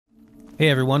Hey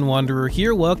everyone, Wanderer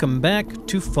here. Welcome back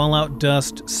to Fallout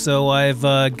Dust. So I've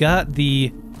got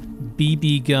the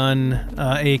BB gun,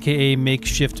 aka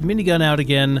makeshift minigun out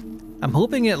again. I'm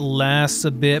hoping it lasts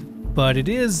a bit, but it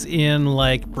is in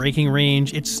like breaking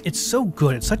range. It's so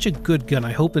good. It's such a good gun.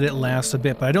 I hope that it lasts a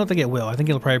bit, but I don't think it will. I think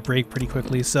it'll probably break pretty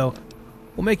quickly. So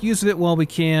we'll make use of it while we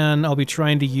can. I'll be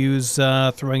trying to use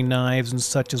throwing knives and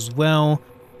such as well.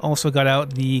 Also got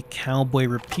out the cowboy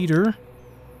repeater.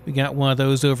 We got one of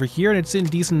those over here, and it's in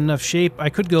decent enough shape.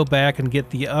 I could go back and get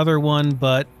the other one,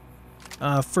 but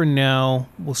for now,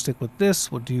 we'll stick with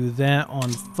this. We'll do that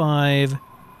on 5,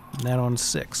 and that on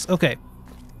 6. Okay.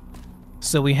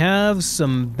 So we have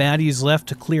some baddies left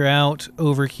to clear out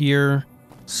over here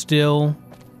still.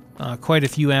 Quite a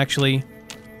few, actually.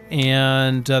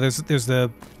 And there's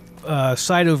the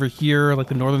side over here, like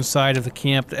the northern side of the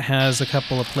camp, that has a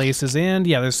couple of places. And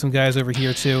yeah, there's some guys over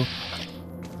here, too.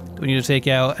 We need to take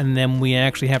out, and then we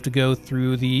actually have to go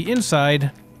through the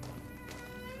inside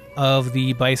of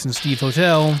the Bison Steve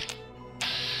Hotel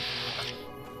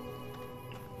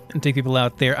and take people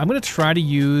out there. I'm going to try to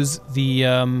use the,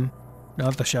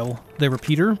 not the shovel, the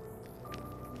repeater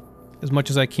as much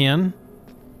as I can,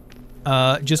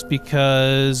 just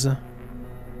because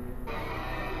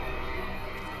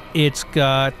it's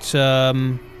got,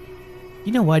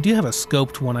 you know what, I do have a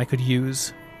scoped one I could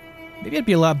use. Maybe I'd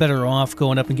be a lot better off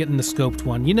going up and getting the scoped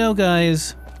one. You know,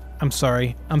 guys, I'm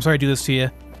sorry. I'm sorry to do this to you.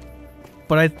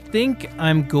 But I think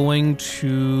I'm going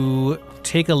to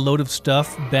take a load of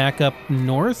stuff back up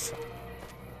north.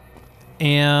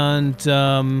 And,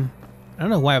 I don't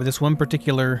know why, but this one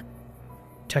particular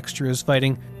texture is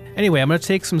fighting. Anyway, I'm going to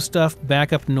take some stuff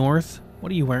back up north.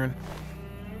 What are you wearing?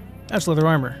 That's leather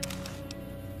armor.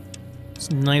 It's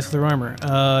nice leather armor.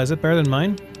 Is it better than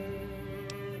mine?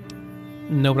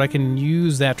 No, but I can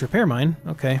use that to repair mine.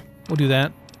 Okay, we'll do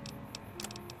that.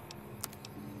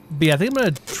 But yeah, I think I'm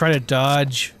going to try to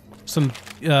dodge some,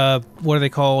 what are they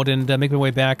called, and make my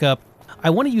way back up.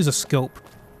 I want to use a scope,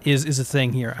 is the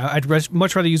thing here. I'd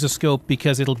much rather use a scope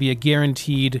because it'll be a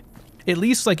guaranteed, at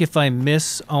least like if I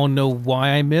miss, I'll know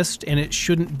why I missed, and it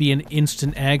shouldn't be an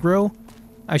instant aggro.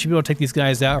 I should be able to take these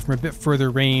guys out from a bit further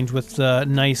range with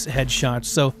nice headshots.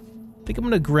 So I think I'm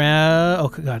going to grab... Oh,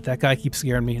 God, that guy keeps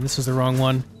scaring me, and this is the wrong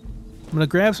one. I'm going to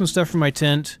grab some stuff from my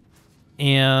tent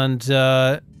and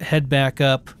head back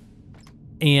up.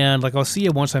 And, like, I'll see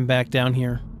you once I'm back down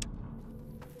here.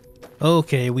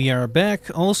 Okay, we are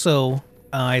back. Also,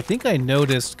 I think I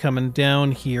noticed coming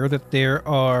down here that there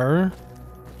are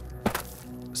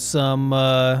some...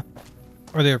 or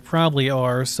there probably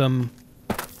are some...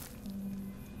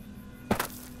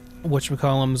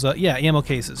 whatchamacallums? Yeah, ammo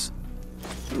cases.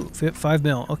 Ooh, 5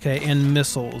 mil. Okay, and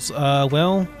missiles.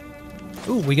 Well,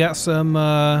 ooh, we got some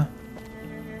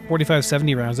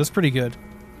 45-70 rounds. That's pretty good.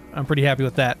 I'm pretty happy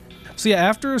with that. So yeah,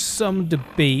 after some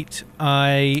debate,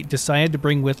 I decided to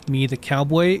bring with me the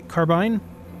cowboy carbine.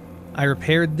 I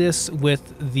repaired this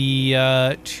with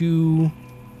the 2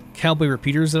 cowboy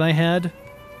repeaters that I had.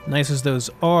 Nice as those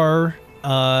are,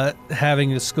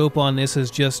 having the scope on this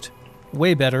is just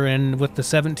way better, and with the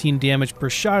 17 damage per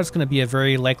shot, it's going to be a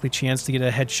very likely chance to get a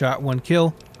headshot 1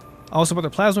 kill. I also bought the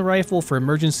plasma rifle for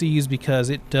emergencies because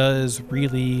it does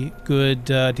really good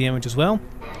damage as well.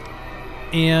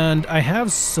 And I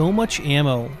have so much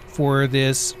ammo for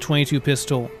this 22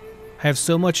 pistol. I have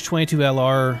so much 22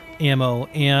 LR ammo,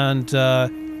 and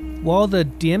while the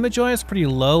damage on it is pretty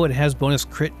low, it has bonus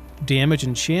crit damage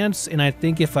and chance, and I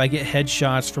think if I get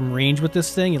headshots from range with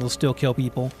this thing, it'll still kill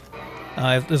people.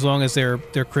 As long as they're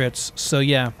crits. So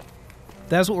yeah,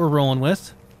 that's what we're rolling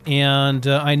with. And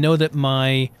I know that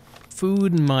my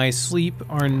food and my sleep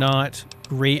are not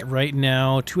great right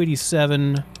now.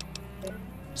 287.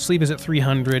 Sleep is at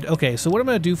 300. Okay, so what I'm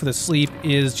going to do for the sleep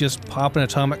is just pop an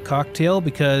atomic cocktail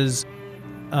because,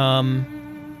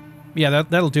 yeah,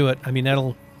 that'll do it. I mean,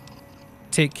 that'll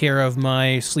take care of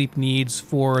my sleep needs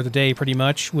for the day pretty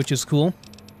much, which is cool.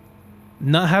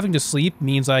 Not having to sleep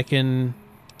means I can...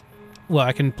 Well,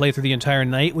 I can play through the entire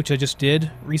night, which I just did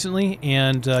recently,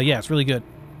 and yeah, it's really good.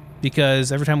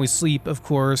 Because every time we sleep, of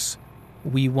course,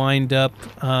 we wind up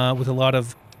with a lot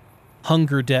of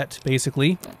hunger debt,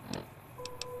 basically.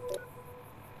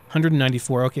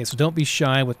 194, okay, so don't be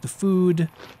shy with the food.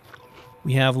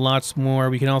 We have lots more.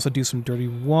 We can also do some dirty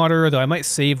water, though I might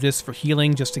save this for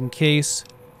healing just in case.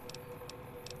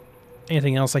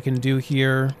 Anything else I can do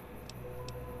here?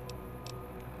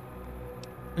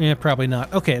 Yeah, probably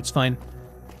not. Okay, it's fine.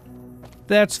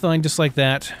 That's fine, just like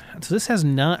that. So this has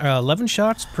 11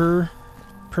 shots per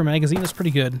magazine. That's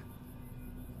pretty good.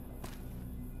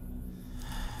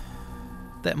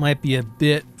 That might be a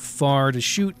bit far to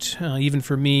shoot, even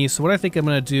for me. So what I think I'm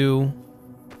going to do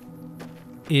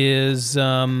is...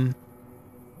 how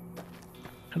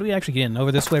do we actually get in?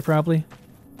 Over this way, probably?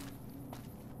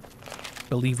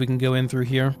 Believe we can go in through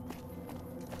here.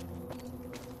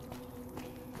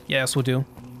 Yes, we'll do.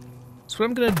 So what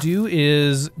I'm going to do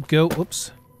is go...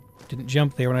 Whoops. Didn't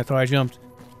jump there when I thought I jumped.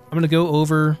 I'm going to go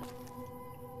over...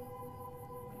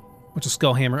 What's a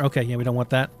skull hammer? Okay, yeah, we don't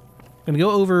want that. I'm going to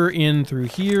go over in through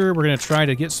here. We're going to try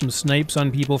to get some snipes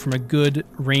on people from a good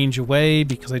range away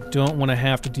because I don't want to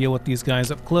have to deal with these guys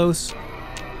up close.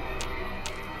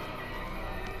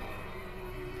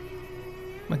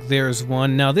 Like there's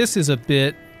one. Now this is a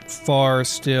bit far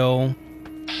still.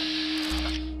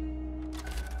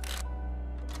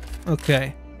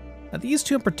 Okay. Now these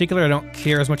two in particular I don't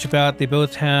care as much about. They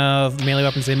both have melee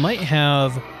weapons. They might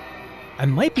have... I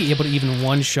might be able to even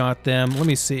one-shot them. Let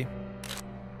me see.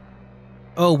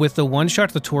 Oh, with the one-shot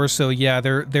to the torso, yeah,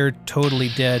 they're totally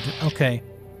dead. Okay.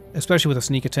 Especially with a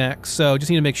sneak attack. So just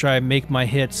need to make sure I make my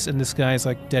hits, and this guy's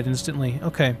like dead instantly.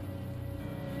 Okay.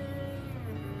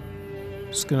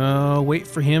 Just gonna wait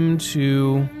for him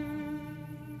to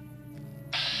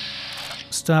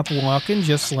stop walking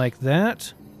just like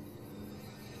that.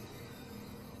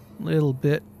 Little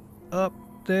bit up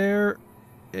there,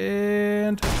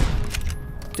 and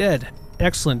dead.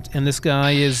 Excellent. And this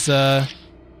guy is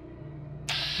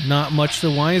not much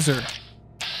the wiser.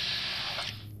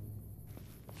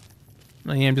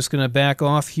 I am just going to back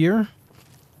off here.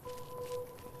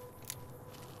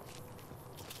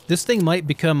 This thing might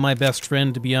become my best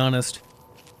friend, to be honest.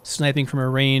 Sniping from a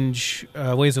range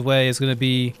ways away is going to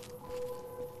be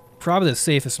probably the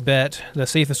safest bet. The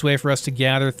safest way for us to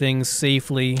gather things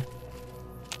safely.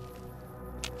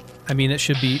 I mean, it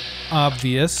should be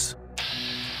obvious.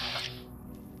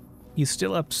 He's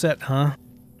still upset, huh?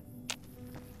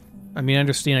 I mean, I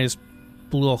understand I just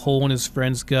blew a hole in his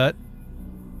friend's gut.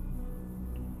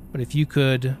 But if you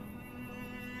could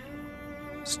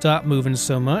stop moving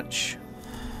so much.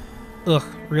 Ugh,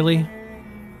 really?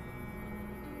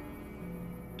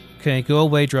 Okay, go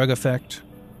away, drug effect.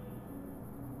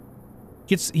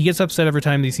 He gets upset every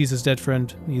time he sees his dead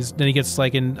friend. Then he gets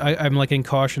like in... I'm like in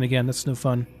caution again. That's no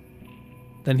fun.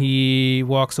 Then he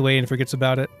walks away and forgets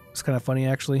about it. It's kind of funny,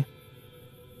 actually.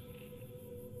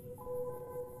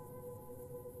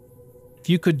 If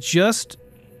you could just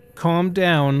calm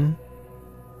down...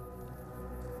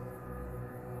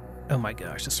 Oh my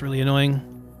gosh, that's really annoying.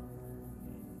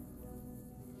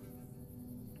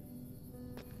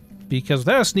 Because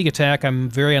without a sneak attack, I'm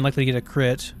very unlikely to get a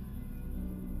crit.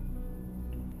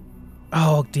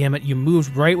 Oh, damn it, you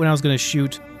moved right when I was going to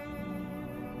shoot.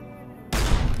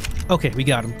 Okay, we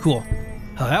got him. Cool.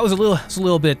 That was a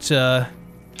little bit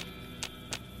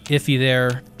iffy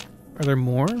there. Are there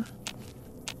more?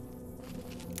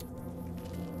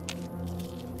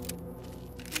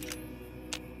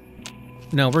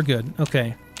 No, we're good.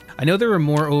 Okay. I know there were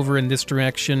more over in this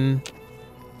direction,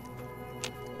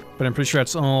 but I'm pretty sure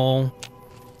that's all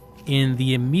in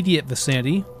the immediate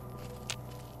vicinity.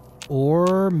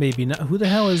 Or maybe not. Who the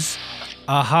hell is...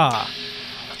 Aha!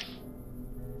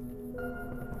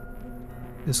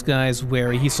 This guy's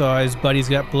wary. He saw his buddies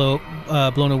got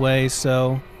blown away,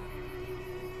 so...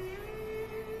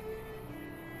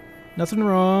 Nothing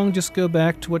wrong. Just go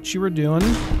back to what you were doing.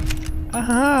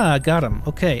 Aha! Got him.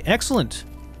 Okay, excellent.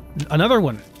 Another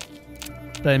one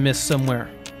that I missed somewhere.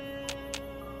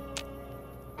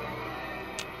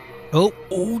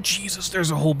 Oh, Jesus,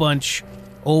 there's a whole bunch.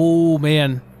 Oh,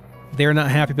 man. They're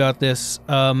not happy about this.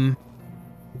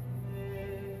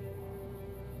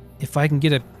 If I can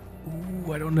get a...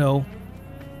 Ooh, I don't know.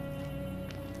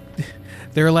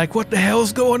 They're like, what the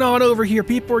hell's going on over here?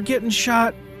 People are getting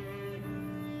shot.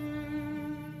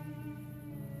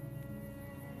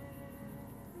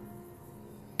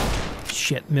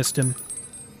 Shit, missed him.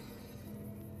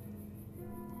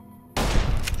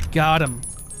 Got him.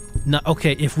 No,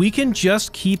 okay, if we can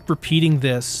just keep repeating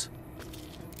this,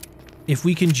 if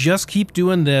we can just keep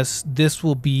doing this, this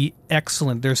will be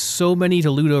excellent. There's so many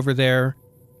to loot over there.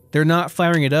 They're not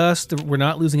firing at us. We're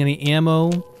not losing any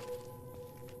ammo.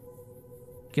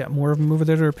 Got more of them over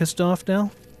there that are pissed off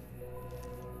now.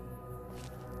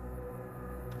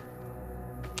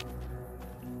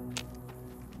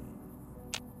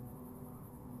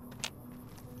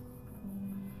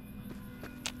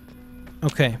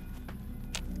 Okay.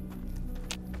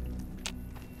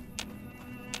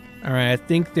 Alright, I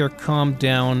think they're calmed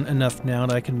down enough now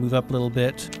that I can move up a little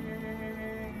bit.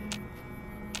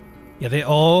 Yeah, they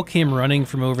all came running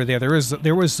from over there.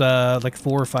 There was like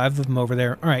 4 or 5 of them over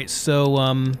there. Alright, so,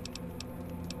 I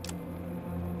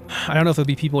I don't know if there'll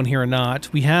be people in here or not.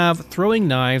 We have throwing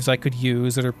knives I could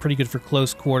use that are pretty good for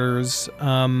close quarters.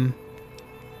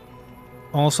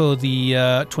 Also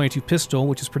the 22 pistol,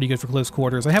 which is pretty good for close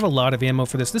quarters. I have a lot of ammo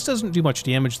for this. This doesn't do much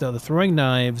damage, though. The throwing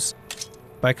knives,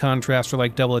 by contrast, are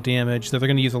like double the damage, though they're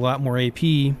going to use a lot more AP.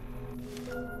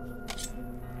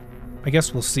 I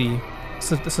guess we'll see.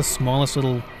 This is the smallest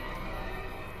little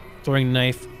throwing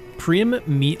knife. Prim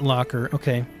meat locker.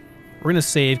 Okay. We're going to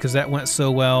save because that went so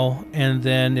well. And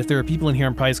then if there are people in here,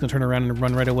 I'm probably just going to turn around and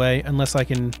run right away. Unless I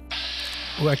can...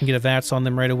 Oh, I can get a VATS on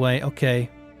them right away.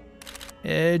 Okay.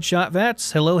 Headshot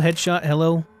VATS. Hello, headshot.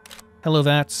 Hello. Hello,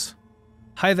 VATS.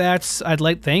 Hi, VATS. I'd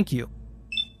like... Thank you.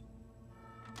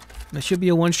 That should be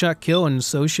a one-shot kill, and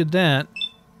so should that.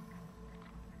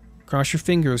 Cross your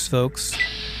fingers, folks.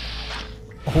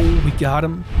 Oh, we got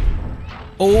him.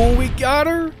 Oh, we got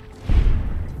her.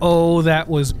 Oh, that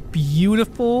was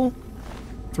beautiful.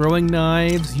 Throwing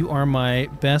knives, you are my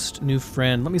best new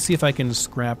friend. Let me see if I can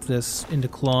scrap this into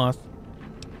cloth.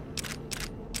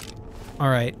 All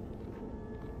right.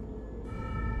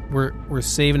 We're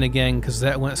saving again because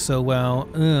that went so well.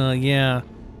 Yeah.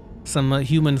 Some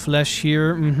human flesh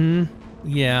here.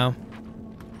 Yeah.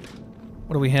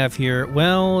 What do we have here?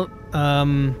 Well,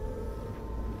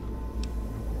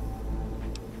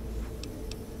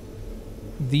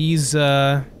 these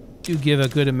do give a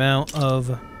good amount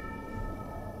of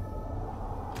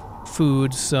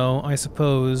food, so I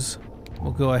suppose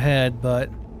we'll go ahead, but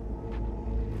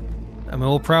I mean,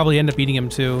 we'll probably end up eating him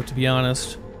too, to be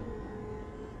honest.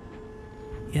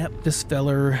 Yep, this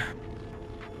feller.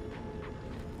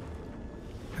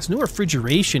 There's no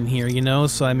refrigeration here, you know,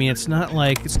 so I mean, it's not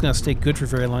like it's gonna stay good for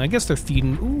very long. I guess they're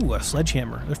feeding, ooh, a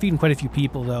sledgehammer. They're feeding quite a few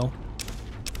people, though.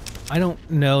 I don't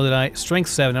know that I... Strength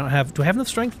 7, I don't have... Do I have enough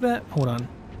strength for that? Hold on.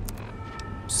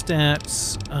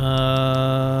 Stats...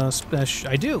 Special...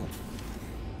 I do.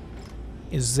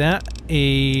 Is that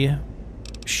a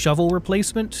shovel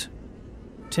replacement?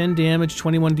 10 damage,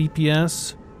 21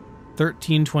 DPS,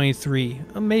 1323.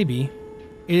 Maybe.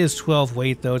 It is 12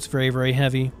 weight, though. It's very, very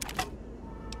heavy.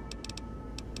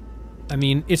 I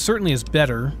mean, it certainly is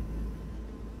better.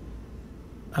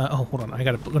 Oh, hold on. I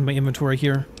gotta look at my inventory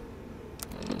here.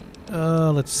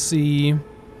 Let's see.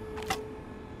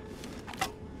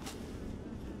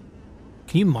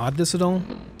 Can you mod this at all?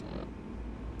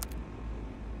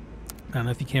 I don't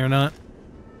know if you can or not.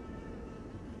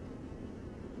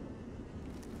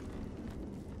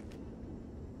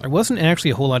 There wasn't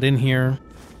actually a whole lot in here.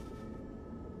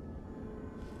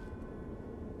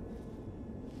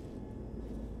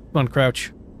 Come on,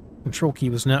 crouch. Control key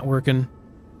was not working.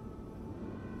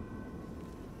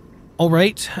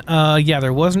 Alright, yeah,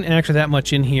 there wasn't actually that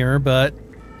much in here, but,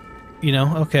 you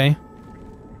know, okay.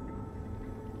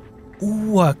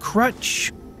 Ooh, a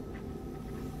crutch.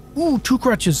 Ooh, 2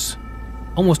 crutches.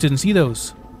 Almost didn't see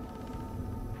those.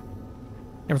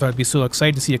 Never thought I'd be so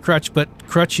excited to see a crutch, but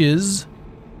crutches.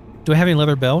 Do I have any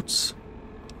leather belts?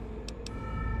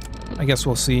 I guess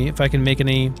we'll see if I can make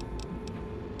any...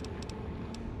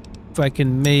 If I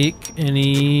can make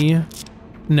any...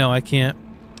 No, I can't.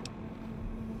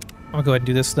 I'll go ahead and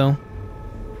do this, though.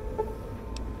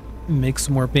 Make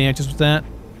some more bandages with that.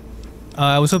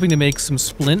 I was hoping to make some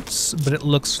splints, but it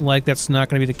looks like that's not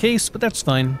going to be the case, but that's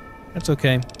fine. That's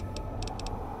okay.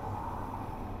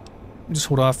 Just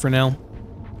hold off for now.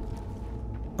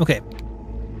 Okay.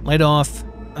 Light off.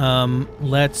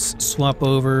 Let's swap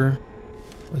over.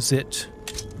 Was it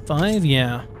 5?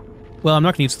 Yeah. Well, I'm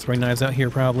not going to use the throwing knives out here,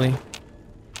 probably.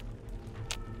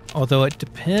 Although it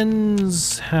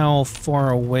depends how far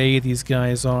away these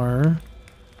guys are.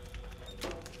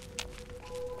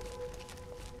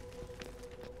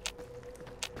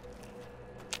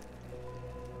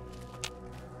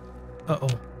 Uh-oh.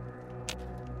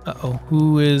 Uh-oh.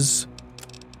 Who is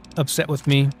upset with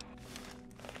me?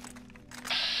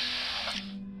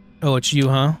 Oh, it's you,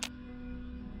 huh?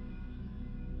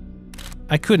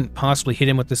 I couldn't possibly hit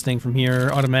him with this thing from here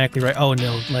automatically, right? Oh,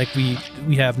 no. Like, we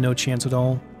have no chance at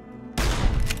all.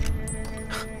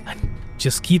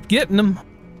 Just keep getting them.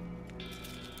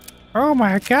 Oh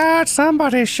my god,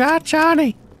 somebody shot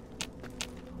Johnny.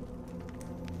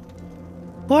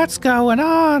 What's going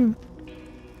on?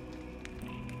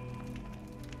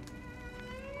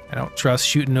 I don't trust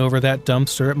shooting over that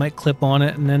dumpster. It might clip on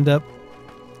it and end up...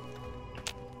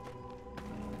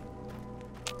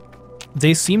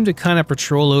 They seem to kind of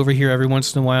patrol over here every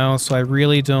once in a while, so I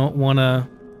really don't want to...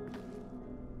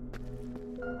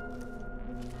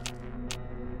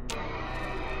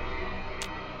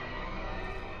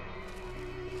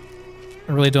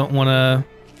 I really don't want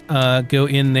to go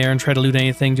in there and try to loot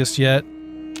anything just yet.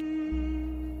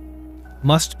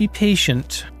 Must be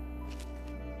patient.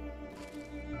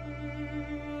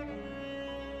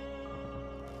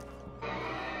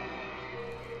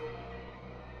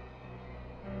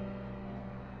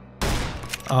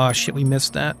 Oh shit, we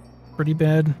missed that pretty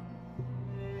bad.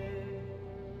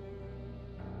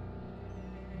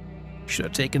 Should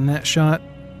have taken that shot.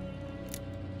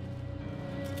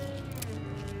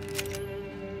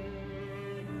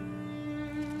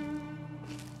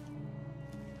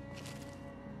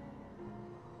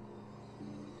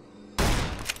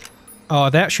 Oh,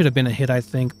 that should have been a hit, I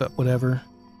think, but whatever.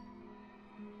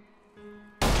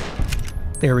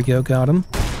 There we go, got him.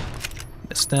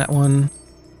 Missed that one.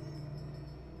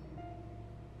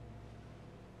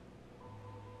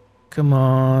 Come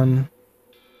on.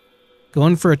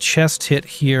 Going for a chest hit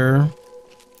here.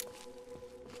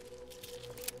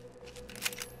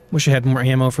 Wish I had more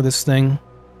ammo for this thing.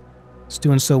 It's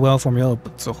doing so well for me. Oh,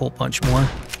 but it's a whole bunch more.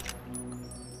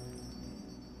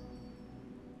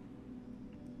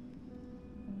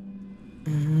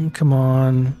 Come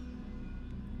on.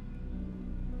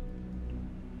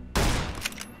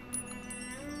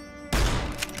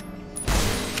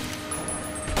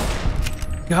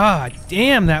 God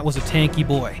damn, that was a tanky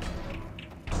boy.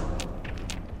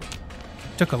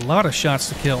 Took a lot of shots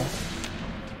to kill.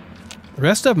 The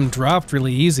rest of them dropped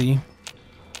really easy.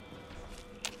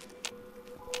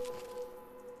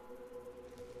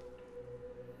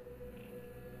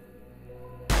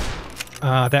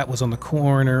 That was on the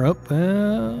corner.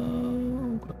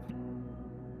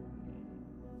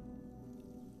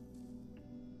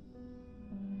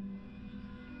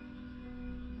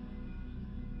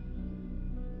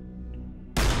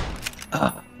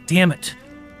 Damn it.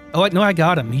 Oh, no, I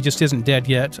got him. He just isn't dead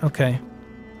yet. Okay.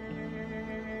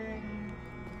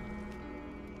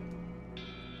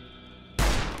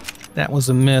 That was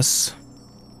a miss.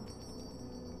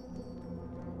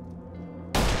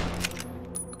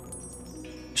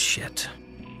 Shit.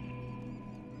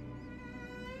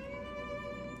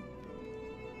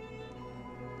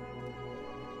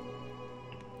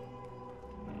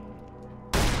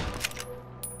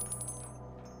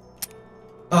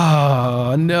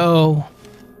 Oh, no.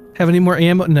 Have any more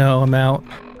ammo? No, I'm out.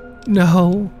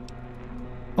 No.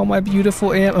 Oh, my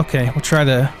beautiful ammo. Okay, we'll try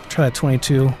the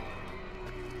 22.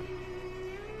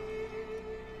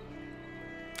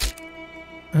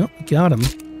 Oh, got him.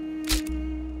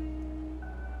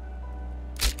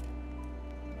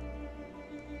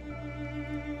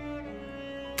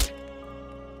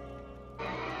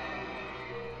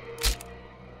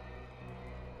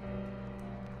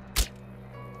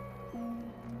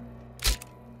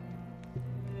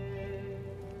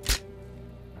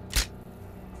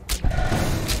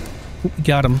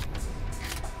 Got him.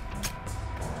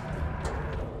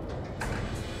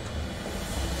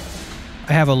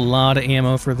 I have a lot of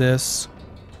ammo for this.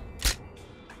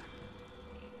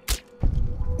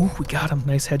 Ooh, we got him.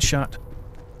 Nice headshot.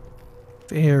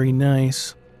 Very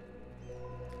nice.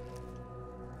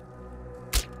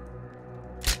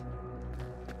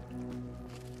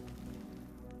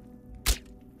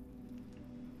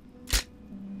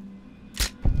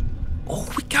 Oh,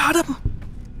 we got him!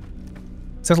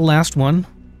 Is that the last one?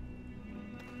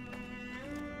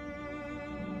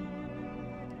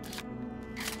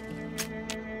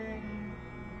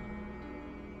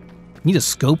 Need a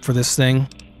scope for this thing.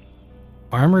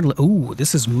 Armored... Ooh,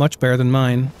 this is much better than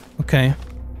mine. Okay.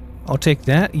 I'll take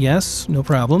that. Yes, no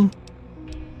problem.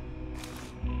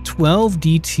 12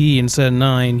 DT instead of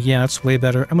 9. Yeah, it's way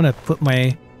better. I'm gonna put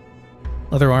my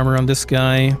leather armor on this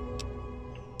guy.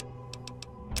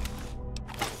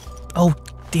 Oh,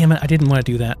 damn it. I didn't want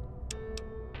to do that.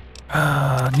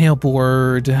 Nail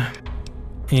board.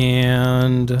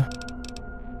 And...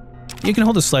 you can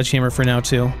hold the sledgehammer for now,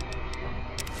 too.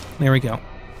 There we go.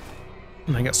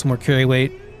 And I got some more carry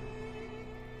weight.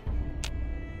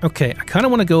 Okay, I kind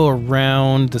of want to go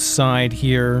around the side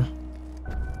here.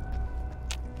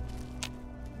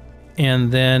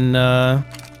 And then, I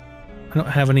don't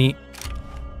have any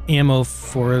ammo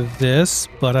for this,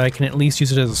 but I can at least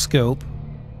use it as a scope.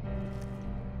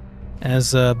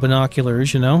 As,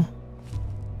 binoculars, you know?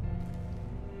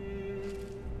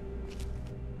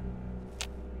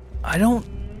 I don't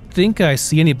think I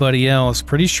see anybody else.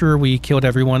 Pretty sure we killed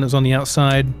everyone that was on the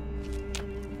outside.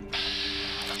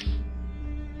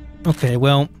 Okay,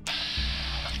 well,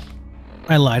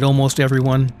 I lied. Almost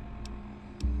everyone.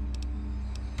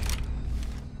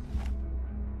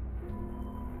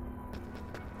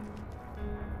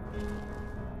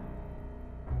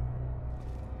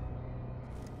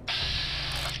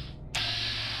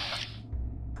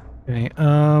 Okay,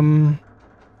 there's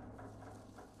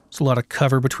a lot of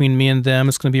cover between me and them.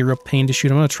 It's going to be a real pain to shoot.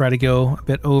 I'm going to try to go a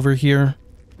bit over here.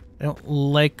 I don't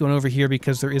like going over here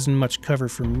because there isn't much cover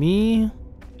for me.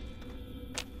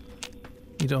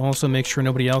 Need to also make sure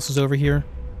nobody else is over here.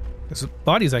 There's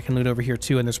bodies I can loot over here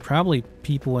too, and there's probably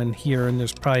people in here, and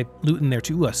there's probably loot in there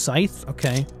too. Ooh, a scythe?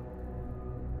 Okay.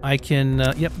 I can,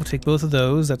 yep, we'll take both of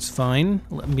those. That's fine.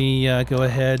 Let me go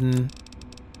ahead and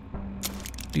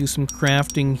do some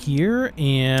crafting here,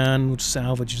 and we'll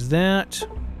salvage that.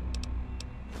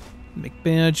 Make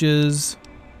badges.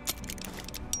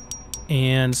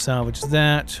 And salvage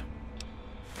that.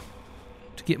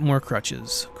 To get more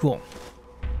crutches. Cool.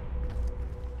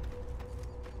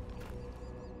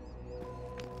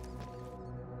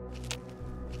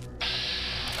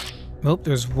 Oh,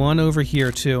 there's one over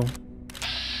here too.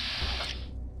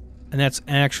 And that's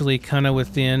actually kind of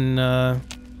within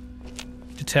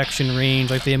detection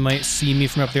range. Like, they might see me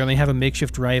from up there, and they have a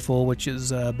makeshift rifle, which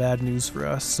is bad news for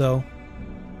us. So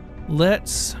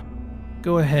let's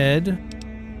go ahead.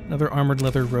 Another armored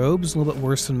leather robes, a little bit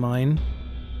worse than mine.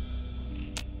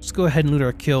 Let's go ahead and loot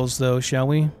our kills, though, shall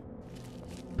we?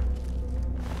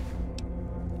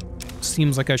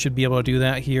 Seems like I should be able to do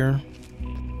that here.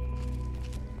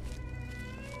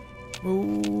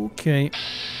 Okay.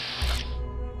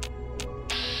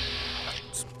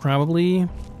 It's probably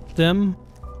them.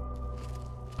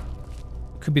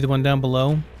 Could be the one down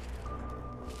below.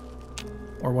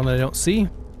 Or one that I don't see.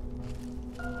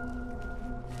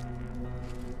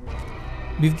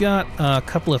 We've got a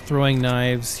couple of throwing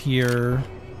knives here.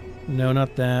 No,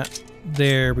 not that.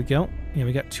 There we go. Yeah,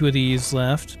 we got 2 of these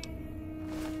left.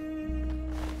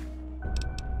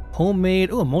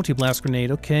 Homemade, oh, a multi-blast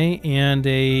grenade, okay, and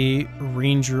a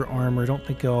ranger armor. Don't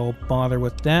think I'll bother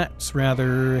with that. It's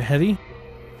rather heavy.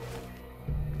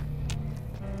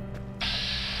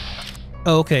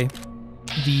 Oh, okay.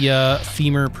 The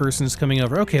femur person's coming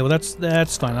over. Okay, well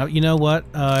that's fine. You know what?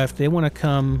 If they want to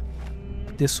come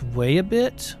this way a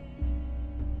bit.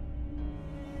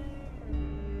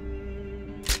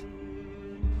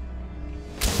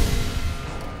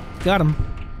 Got him.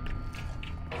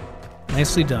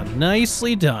 Nicely done.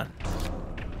 Nicely done.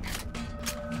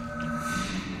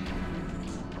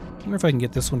 I wonder if I can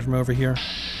get this one from over here.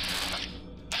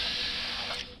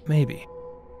 Maybe.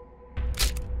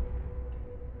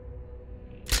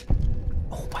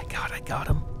 Oh my god, I got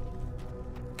him.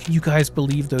 Can you guys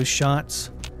believe those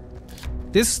shots?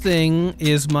 This thing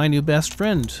is my new best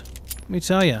friend. Let me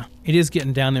tell you. It is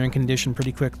getting down there in condition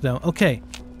pretty quick, though. Okay.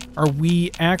 Are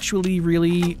we actually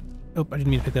really... Oh, I didn't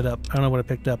mean to pick that up. I don't know what I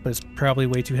picked up, but it's probably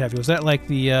way too heavy. Was that like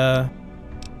the,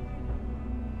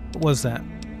 what was that?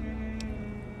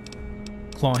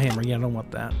 Claw hammer. Yeah, I don't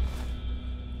want that.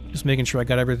 Just making sure I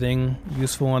got everything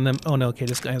useful on them. Oh, no, okay,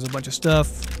 this guy has a bunch of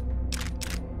stuff.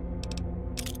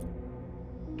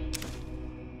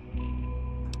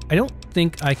 I don't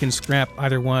think I can scrap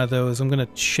either one of those. I'm going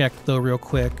to check, though, real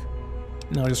quick.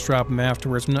 And I'll just drop them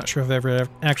afterwards. I'm not sure if I've ever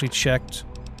actually checked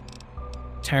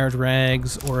tired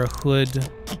rags or a hood.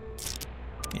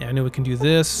 Yeah, I know we can do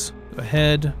this. Go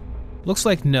ahead. Looks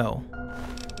like no.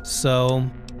 So...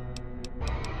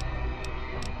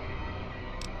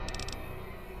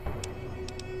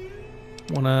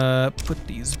 wanna put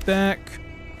these back.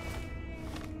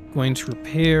 Going to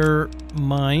repair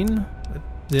mine with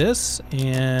this,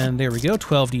 and there we go.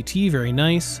 12 DT, very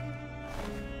nice.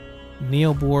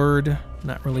 Nail board,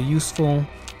 not really useful.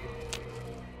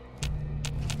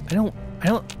 I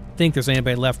don't think there's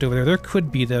anybody left over there. There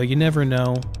could be, though. You never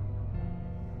know.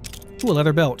 Ooh, a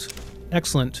leather belt.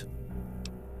 Excellent.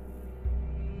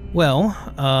 Well,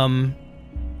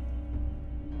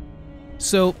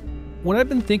 so what I've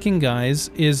been thinking, guys,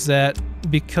 is that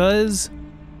because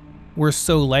we're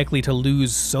so likely to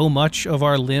lose so much of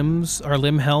our limbs, our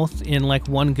limb health in like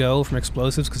one go from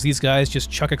explosives, because these guys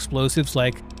just chuck explosives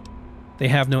like they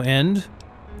have no end.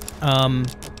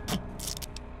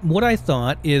 What I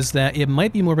thought is that it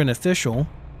might be more beneficial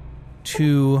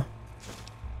to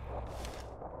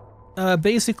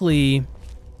basically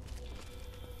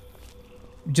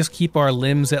just keep our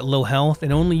limbs at low health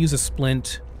and only use a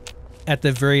splint at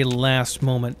the very last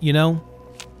moment, you know?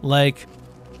 Like,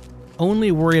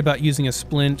 only worry about using a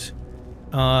splint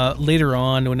later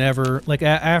on, whenever, like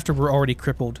after we're already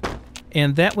crippled.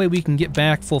 And that way we can get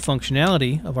back full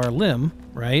functionality of our limb,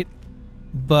 right?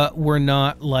 But we're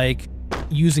not, like,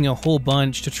 using a whole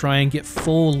bunch to try and get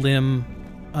full limb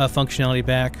functionality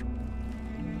back.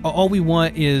 All we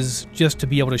want is just to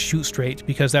be able to shoot straight,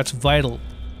 because that's vital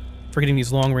for getting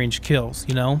these long-range kills,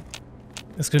 you know?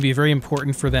 It's going to be very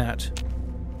important for that.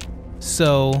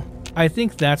 So I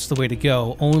think that's the way to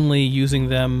go, only using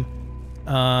them,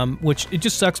 which it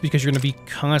just sucks because you're going to be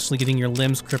constantly getting your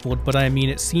limbs crippled, but I mean,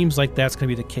 it seems like that's going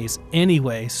to be the case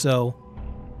anyway, so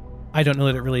I don't know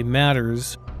that it really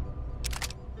matters.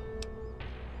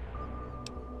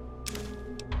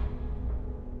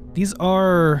 These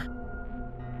are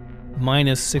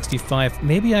minus 65.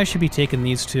 Maybe I should be taking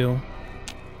these two.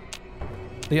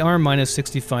 They are minus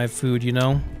 65 food, you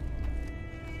know?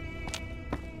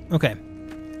 Okay.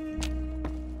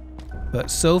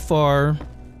 But so far,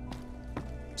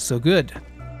 so good.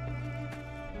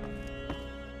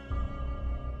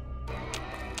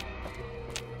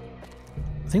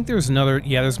 I think there's another...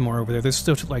 Yeah, there's more over there. There's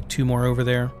still like 2 more over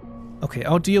there. Okay,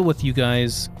 I'll deal with you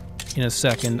guys in a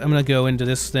second. I'm gonna go into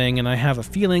this thing, and I have a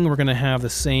feeling we're gonna have the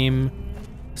same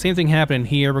thing happen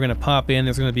here. We're gonna pop in.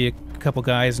 There's gonna be a couple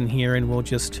guys in here, and we'll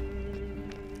just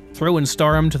throw and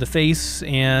star them to the face,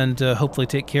 and hopefully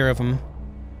take care of them.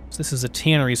 So this is a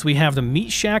tannery. So we have the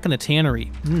meat shack and the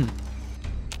tannery.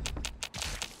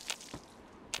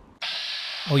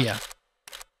 Oh yeah.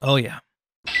 Oh yeah.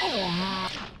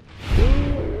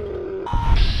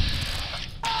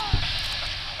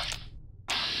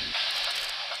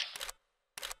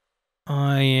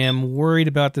 I am worried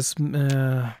about this.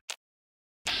 Okay,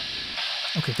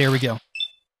 there we go.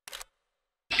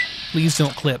 Please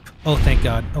don't clip. Oh, thank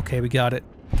God. Okay, we got it.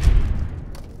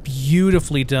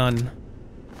 Beautifully done.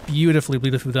 Beautifully,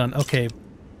 beautifully done. Okay,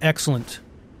 excellent.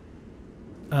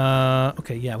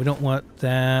 Okay, yeah, we don't want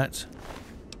that.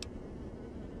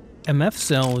 MF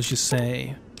cells, you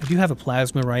say? I do have a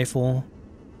plasma rifle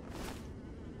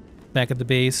back at the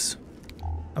base.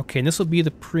 Okay, and this will be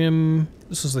the prim...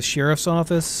 This is the sheriff's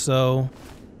office, so...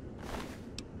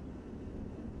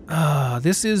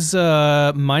 this is,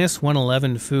 minus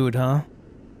 111 food, huh?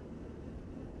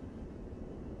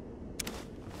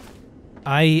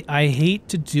 I hate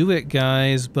to do it,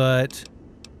 guys, but...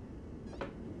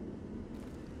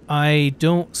 I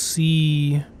don't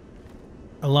see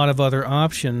a lot of other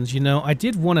options, you know? I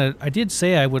did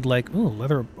say I would like... Ooh,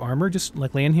 leather armor just,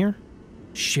 like, laying here?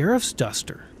 Sheriff's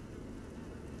duster.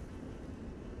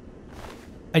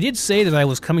 I did say that I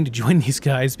was coming to join these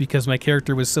guys because my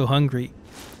character was so hungry.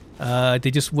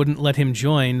 They just wouldn't let him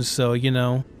join, so, you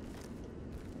know.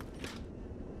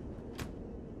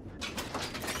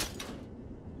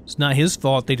 It's not his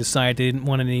fault they decided they didn't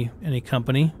want any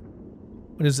company.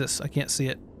 What is this? I can't see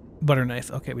it. Butter knife.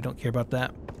 Okay, we don't care about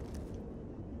that.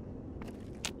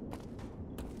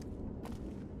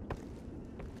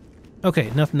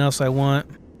 Okay, nothing else I want.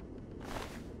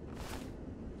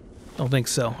 Don't think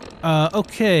so.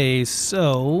 Okay,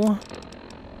 so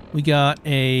we got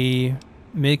a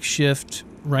makeshift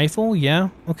rifle, yeah.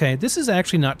 Okay, this is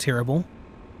actually not terrible.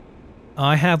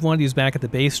 I have one of these back at the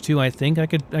base too. I think I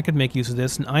could make use of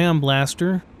this. An ion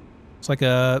blaster. It's like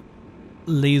a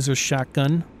laser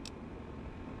shotgun.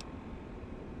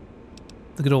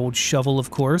 The good old shovel, of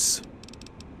course.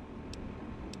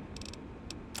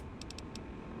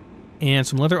 And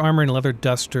some leather armor and a leather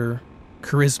duster.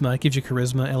 Charisma. It gives you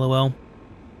charisma, LOL.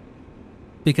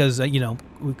 Because, you know,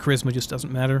 charisma just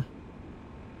doesn't matter.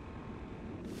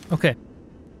 Okay.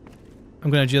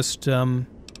 I'm gonna just,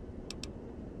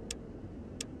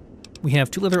 we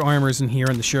have 2 leather armors in here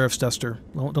and the sheriff's duster.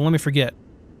 Don't let me forget.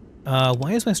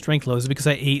 Why is my strength low? Is it because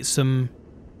I ate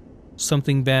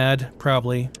something bad?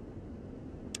 Probably.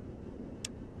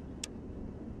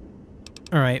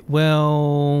 Alright,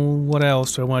 well, what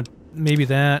else do I want? Maybe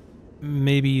that.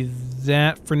 Maybe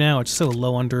that for now. It's so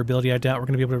low on durability, I doubt we're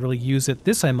going to be able to really use it.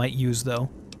 This I might use, though.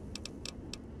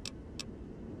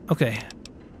 Okay.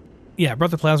 Yeah, I brought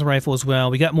the plasma rifle as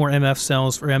well. We got more MF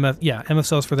cells for MF... Yeah, MF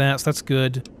cells for that, so that's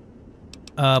good.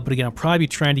 But again, I'll probably be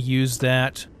trying to use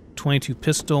that 22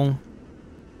 pistol.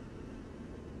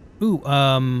 Ooh,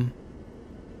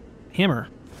 hammer.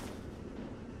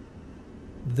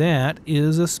 That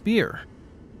is a spear.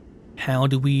 How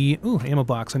do we... Ooh, ammo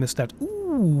box. I missed that.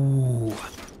 Ooh.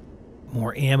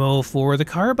 More ammo for the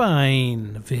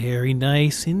carbine. Very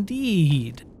nice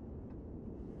indeed.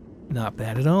 Not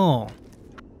bad at all.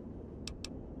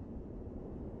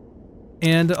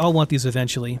 And I'll want these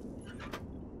eventually.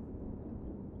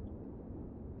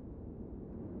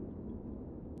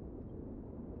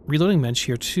 Reloading bench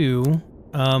here too.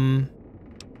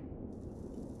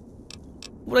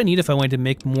 What I need if I wanted to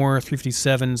make more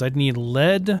 357s, I'd need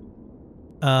lead,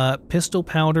 pistol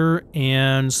powder,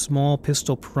 and small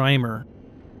pistol primer.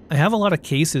 I have a lot of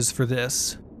cases for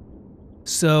this.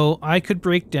 So I could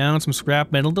break down some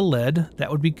scrap metal to lead. That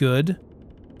would be good.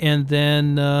 And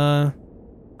then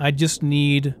I just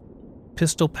need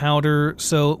pistol powder.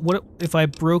 So what if I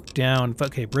broke down...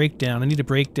 Okay, break down. I need to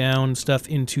break down stuff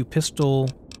into pistol...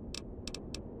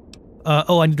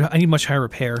 oh, I need much higher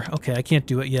repair. Okay, I can't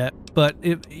do it yet. But,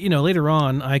 you know, later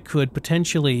on, I could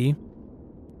potentially...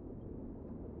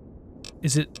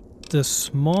 Is it the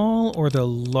small or the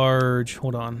large?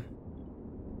 Hold on.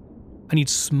 I need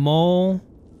small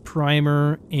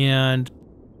primer and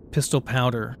pistol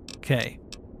powder. Okay.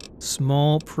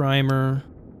 Small primer.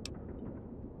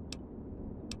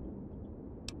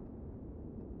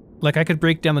 Like, I could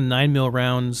break down the 9mm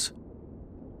rounds.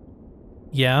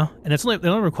 Yeah, and it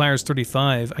only requires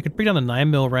 35. I could break down the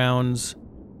 9mm rounds.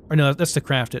 Or no, that's to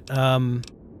craft it.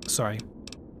 Sorry.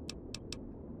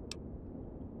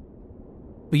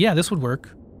 But yeah, this would work.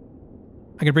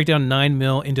 I could break down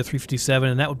 9mm into 357,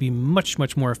 and that would be much,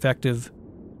 much more effective.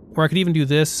 Or I could even do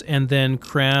this and then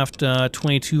craft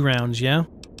 22 rounds, yeah?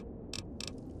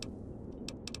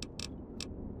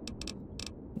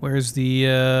 Where's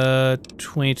the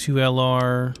 22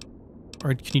 LR?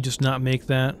 Or can you just not make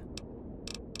that?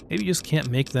 Maybe you just can't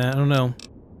make that, I don't know.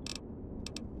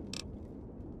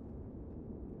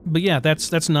 But yeah,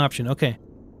 that's an option, okay.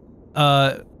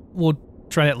 We'll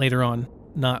try that later on.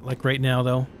 Not like right now,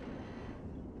 though.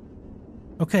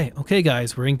 Okay,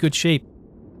 guys, we're in good shape.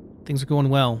 Things are going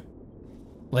well.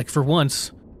 Like, for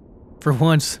once,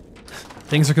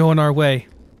 things are going our way.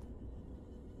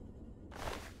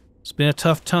 It's been a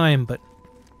tough time, but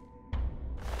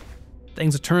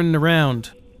things are turning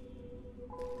around.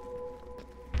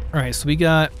 Alright, so we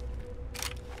got...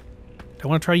 I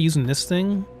want to try using this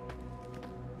thing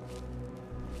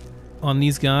on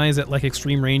these guys at, like,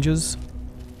 extreme ranges.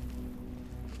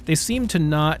 They seem to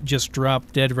not just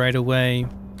drop dead right away.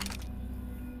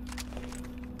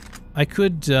 I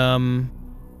could, I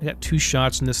got 2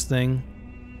 shots in this thing.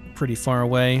 Pretty far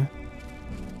away.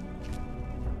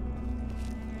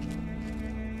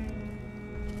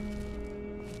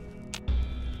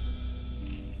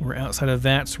 We're outside of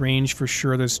VAT's range for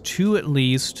sure. There's 2 at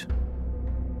least.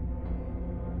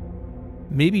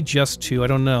 Maybe just 2, I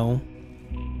don't know.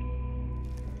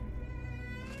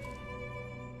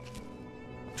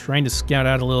 Trying to scout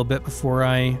out a little bit before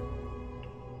I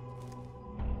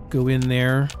go in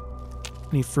there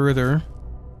any further.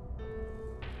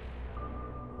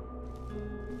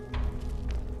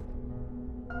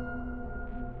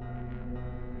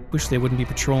 Wish they wouldn't be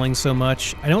patrolling so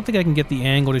much. I don't think I can get the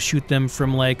angle to shoot them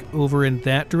from, like, over in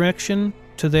that direction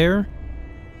to there.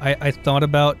 I thought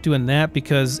about doing that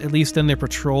because at least then their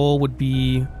patrol would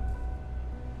be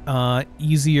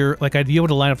easier. Like, I'd be able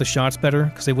to line up the shots better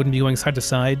because they wouldn't be going side to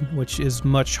side, which is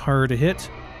much harder to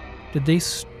hit. Did they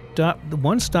stop? The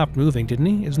one stopped moving, didn't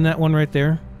he? Isn't that one right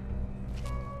there?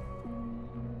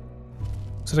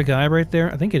 Is it a guy right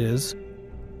there? I think it is.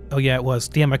 Oh yeah, it was.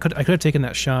 Damn, I could have taken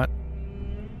that shot.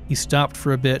 He stopped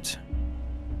for a bit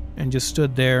and just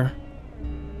stood there.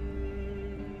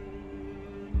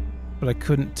 But I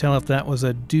couldn't tell if that was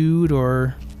a dude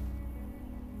or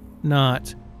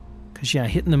not. Because, yeah,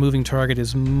 hitting the moving target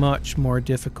is much more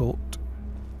difficult.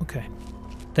 Okay.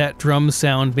 That drum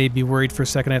sound made me worried for a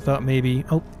second. I thought maybe...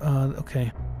 Oh,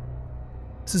 okay.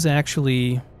 This is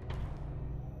actually...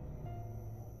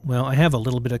 Well, I have a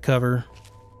little bit of cover.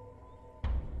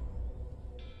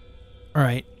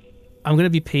 Alright. I'm going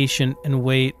to be patient and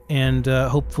wait, and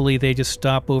hopefully they just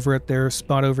stop over at their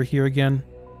spot over here again.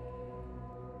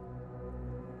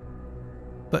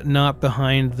 But not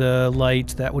behind the light.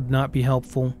 That would not be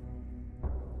helpful.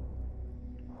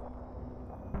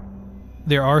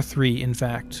 There are 3, in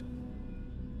fact.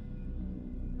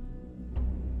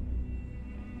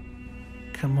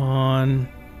 Come on.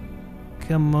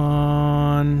 Come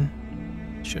on.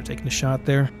 Should have taken a shot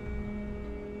there.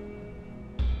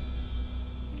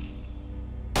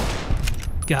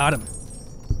 Got him.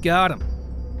 Got him.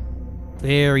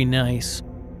 Very nice.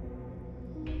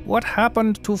 What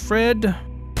happened to Fred?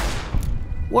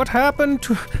 What happened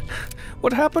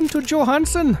to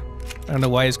Johansson? I don't know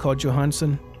why he's called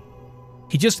Johansson.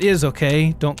 He just is,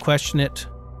 okay? Don't question it.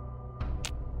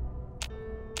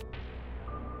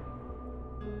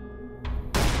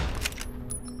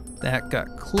 That got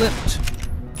clipped.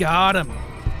 Got him.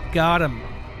 Got him.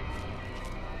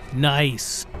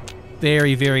 Nice.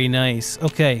 Very, very nice.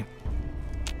 Okay.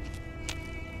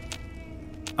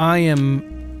 I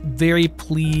am very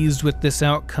pleased with this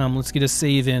outcome. Let's get a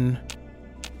save in.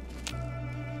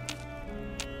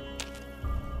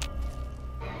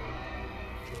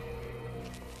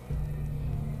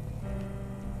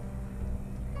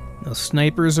 No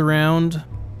snipers around.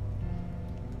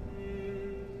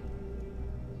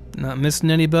 Not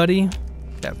missing anybody.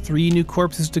 Got 3 new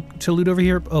corpses to loot over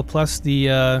here. Oh, plus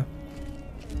the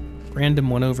random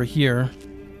one over here.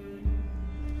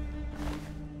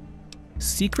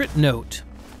 Secret note.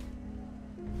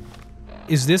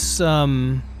 Is this,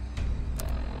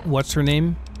 what's her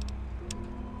name?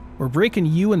 We're breaking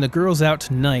you and the girls out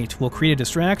tonight. We'll create a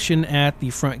distraction at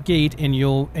the front gate and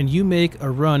you make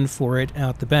a run for it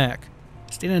out the back.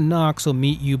 Stan and Knox will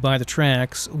meet you by the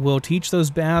tracks. We'll teach those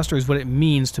bastards what it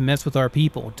means to mess with our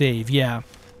people. Dave, yeah.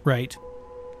 Right.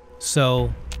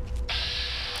 So...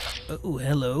 Oh,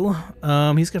 hello.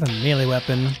 He's got a melee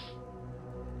weapon.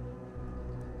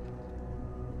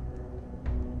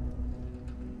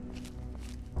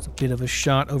 It's a bit of a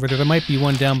shot over there. There might be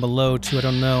one down below, too. I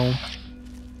don't know.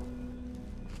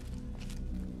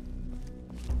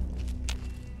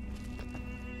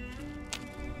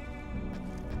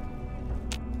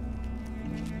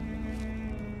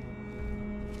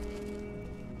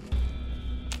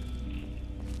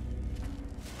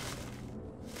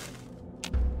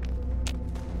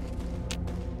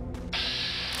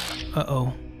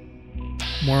 Uh-oh.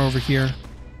 More over here.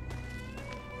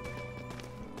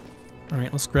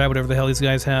 Alright, let's grab whatever the hell these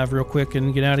guys have real quick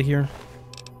and get out of here.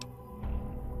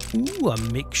 Ooh, a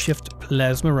makeshift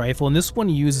plasma rifle. And this one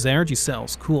uses energy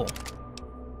cells. Cool.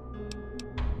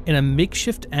 And a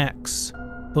makeshift axe.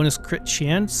 Bonus crit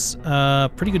chance.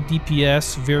 Pretty good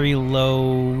DPS. Very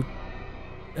low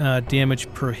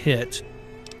damage per hit.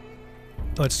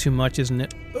 Oh, it's too much, isn't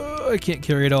it? I can't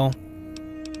carry it all.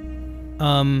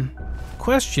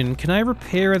 Question, can I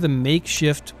repair the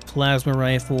makeshift plasma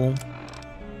rifle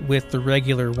with the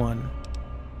regular one?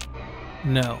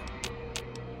 No.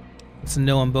 It's a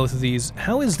no on both of these.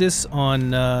 How is this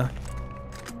on, I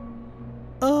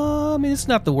mean, it's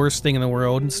not the worst thing in the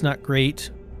world. It's not great,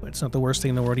 but it's not the worst thing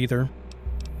in the world either.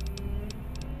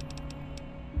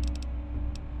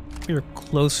 We're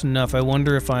close enough. I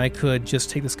wonder if I could just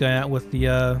take this guy out with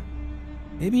the,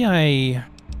 maybe I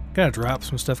gotta drop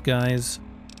some stuff, guys.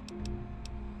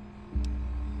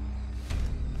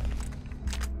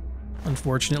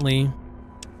 Unfortunately.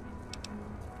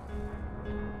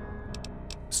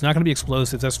 It's not going to be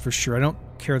explosives, that's for sure. I don't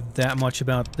care that much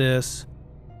about this.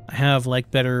 I have,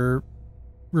 like, better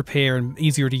repair and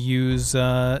easier to use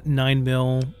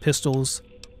 9mm pistols.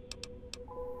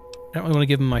 I don't really want to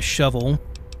give him my shovel.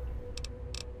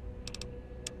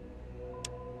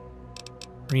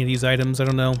 Or any of these items, I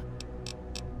don't know.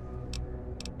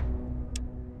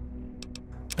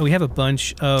 Oh, we have a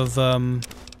bunch of,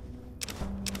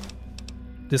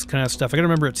 this kind of stuff. I gotta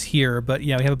remember it's here, but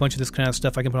yeah, we have a bunch of this kind of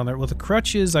stuff I can put on there. Well, the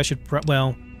crutches, I should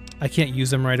well, I can't use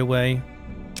them right away.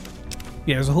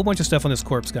 Yeah, there's a whole bunch of stuff on this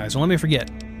corpse, guys. Don't let me forget.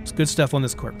 There's good stuff on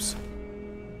this corpse.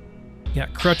 Yeah,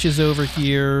 crutches over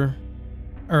here.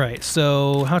 Alright,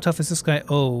 so how tough is this guy?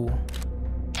 Oh.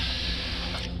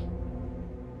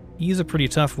 He's a pretty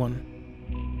tough one.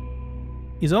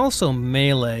 He's also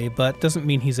melee, but doesn't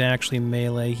mean he's actually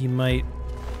melee. He might...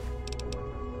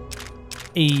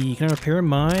 Hey, can I repair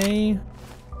my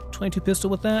 22 pistol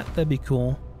with that? That'd be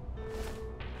cool.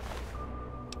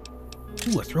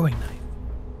 Ooh, a throwing knife.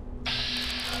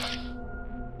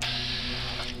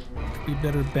 We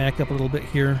better back up a little bit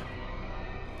here.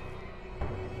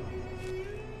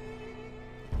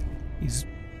 He's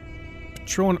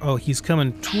patrolling. Oh, he's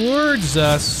coming towards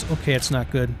us. Okay, it's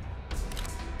not good.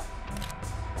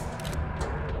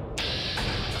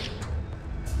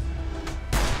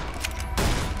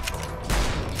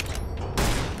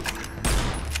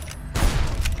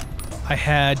 I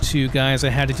had to, guys. I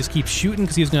had to just keep shooting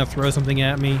because he was going to throw something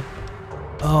at me.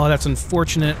 Oh, that's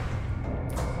unfortunate.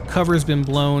 Cover's been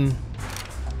blown.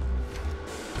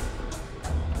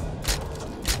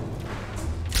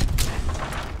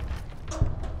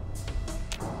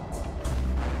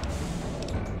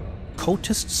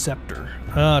 Cultist Scepter.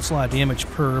 It's a lot of damage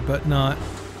per, but not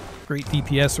great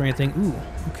DPS or anything. Ooh,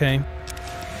 okay.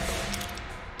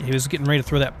 He was getting ready to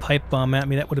throw that pipe bomb at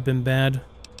me. That would have been bad.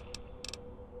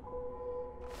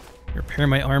 Repair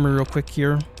my armor real quick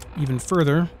here, even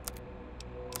further.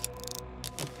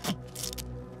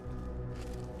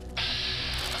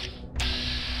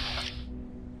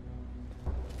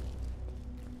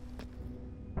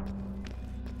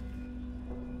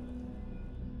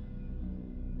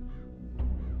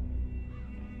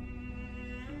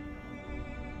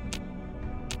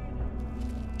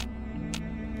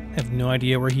 I have no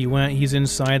idea where he went. He's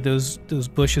inside those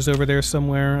bushes over there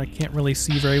somewhere. I can't really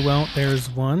see very well. There's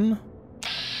one.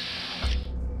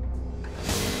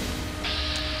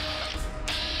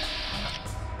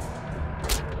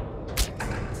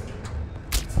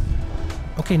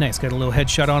 Okay, nice. Got a little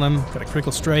headshot on him. Got a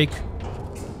critical strike.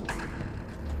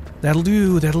 That'll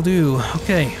do. That'll do.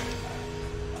 Okay.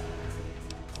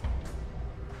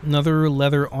 Another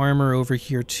leather armor over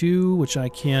here too, which I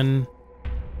can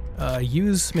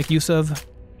make use of.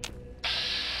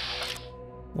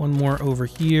 One more over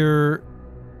here.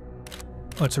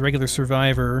 Oh, it's a regular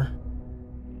survivor.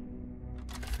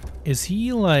 Is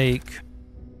he like...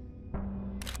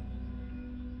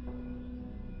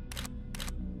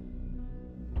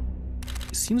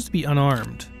 He seems to be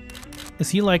unarmed. Is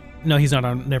he like... No, he's not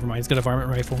on... Never mind, he's got a varmint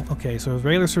rifle. Okay, so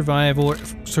regular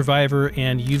survivor,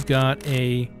 and you've got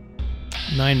a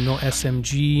 9mm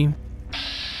SMG.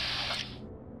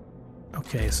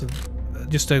 Okay, so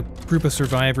just a group of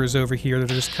survivors over here that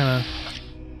are just kind of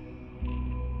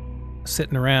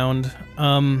sitting around.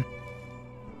 I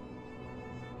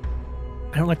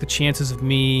don't like the chances of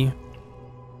me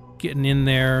getting in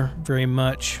there very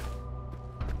much.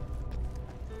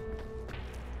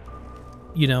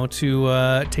 You know,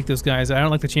 to take those guys out. I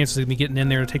don't like the chances of me getting in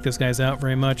there to take those guys out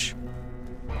very much.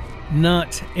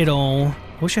 Not at all. I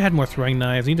wish I had more throwing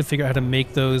knives. I need to figure out how to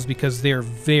make those because they are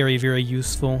very, very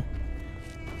useful.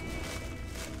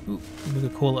 Ooh,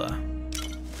 Nuka-Cola.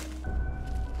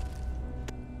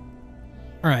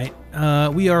 Alright,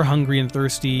 we are hungry and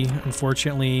thirsty,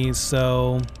 unfortunately,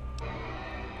 so...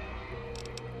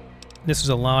 This is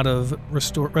a lot of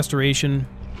restoration.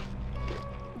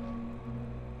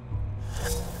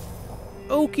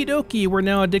 Okie dokie, we're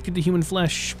now addicted to human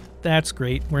flesh. That's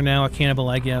great. We're now a cannibal,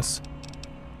 I guess.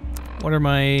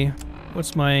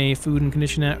 What's my food and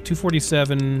condition at?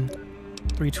 247,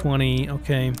 320,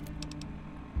 okay.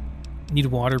 Need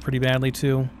water pretty badly,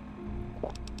 too.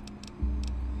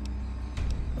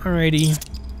 Alrighty.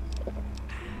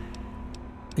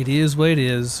 It is what it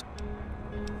is.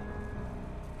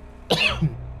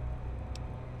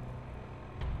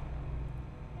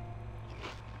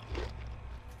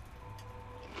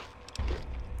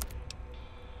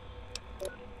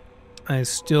 I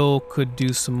still could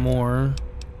do some more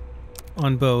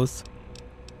on both.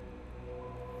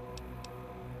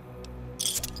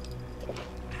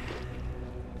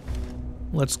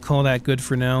 Let's call that good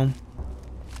for now.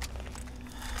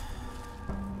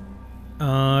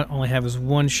 All I have is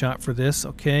one shot for this.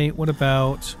 Okay, what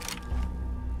about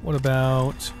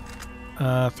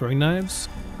throwing knives?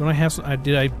 Don't I have some?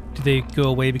 Did they go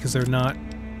away because they're not?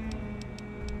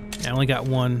 Yeah, I only got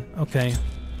one. Okay.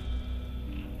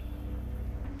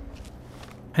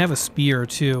 I have a spear,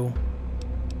 too.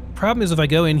 Problem is if I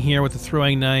go in here with a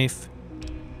throwing knife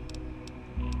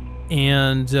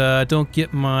and don't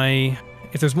get my...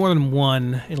 If there's more than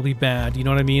one, it'll be bad, you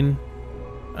know what I mean?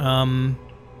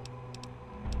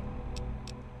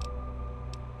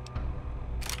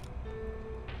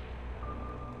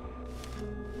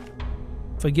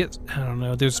 If I get... I don't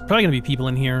know, there's probably gonna be people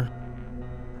in here.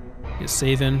 Get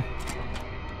saving.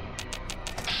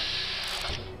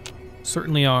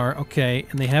 Certainly are. Okay,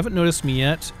 and they haven't noticed me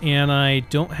yet, and I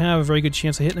don't have a very good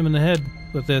chance of hitting them in the head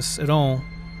with this at all.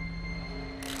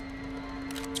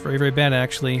 It's very, very bad,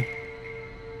 actually.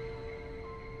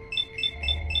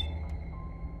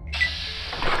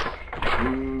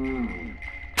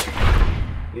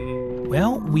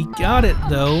 Well, we got it,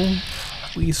 though.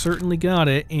 We certainly got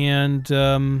it, and,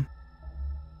 gonna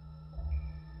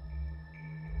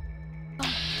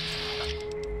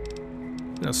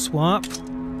swap.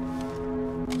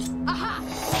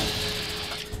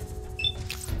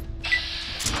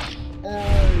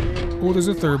 Oh, there's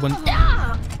a third one.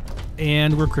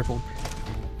 And we're crippled.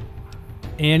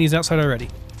 And he's outside already.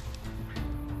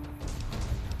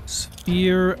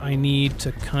 Spear, I need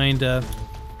to kinda...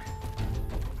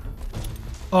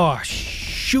 Oh,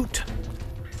 shoot!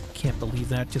 Can't believe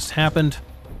that just happened.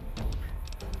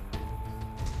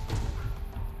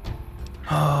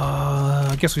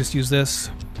 I guess we just use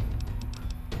this.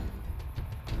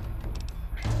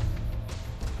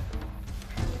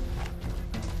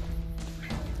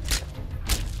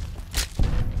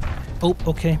 Oh,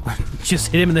 okay. Just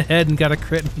hit him in the head and got a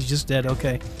crit and he's just dead.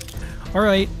 Okay.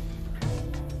 Alright.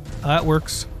 That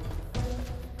works.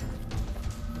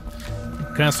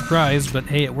 Kind of surprised, but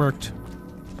hey, it worked.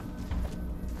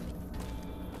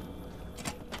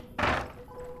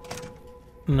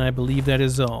 And I believe that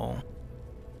is all.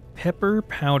 Pepper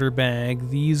powder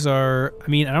bag. These are... I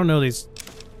mean, I don't know. They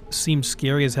seem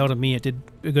scary as hell to me. It did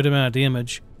a good amount of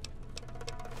damage.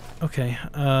 Okay.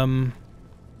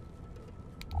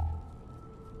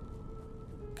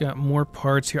 Got more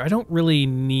parts here. I don't really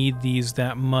need these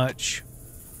that much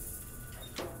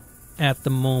at the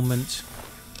moment.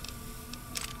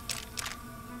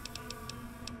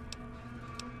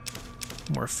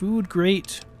 More food,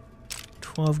 great.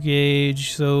 12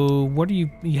 gauge. So what do you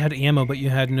had ammo, but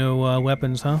you had no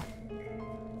weapons, huh?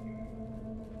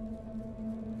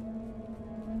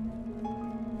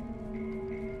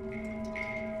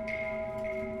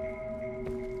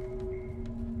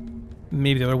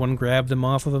 Maybe the other one grabbed them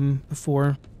off of him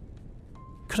before.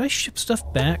 Could I ship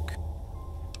stuff back?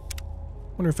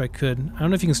 Wonder if I could. I don't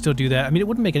know if you can still do that. I mean, it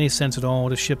wouldn't make any sense at all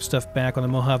to ship stuff back on the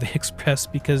Mojave Express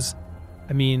because,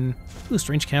 I mean, ooh,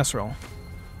 strange casserole.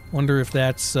 Wonder if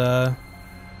that's,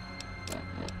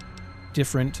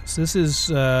 different. So this is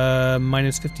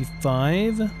minus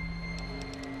 55.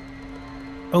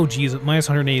 Oh geez, minus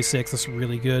 186. That's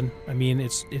really good. I mean,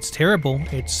 it's terrible.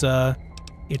 It's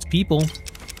people.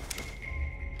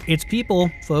 It's people,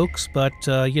 folks. But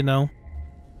you know,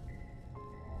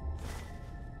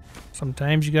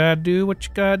 sometimes you gotta do what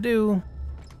you gotta do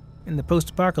in the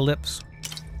post-apocalypse.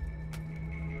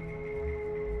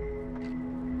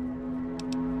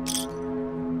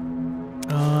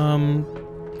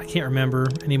 I can't remember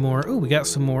anymore. Oh, we got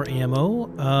some more ammo.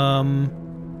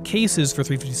 Cases for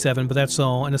 357, but that's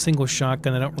all. And a single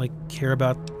shotgun. I don't really care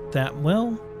about that.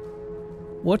 Well,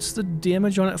 what's the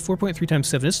damage on it? 4.3 times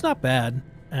 7. It's not bad,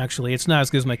 actually. It's not as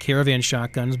good as my caravan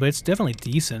shotguns, but it's definitely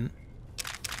decent.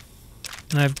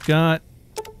 And I've got...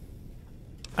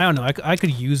 I don't know. I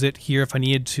could use it here if I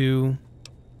needed to.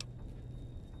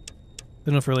 I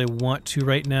don't know if I really want to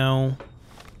right now.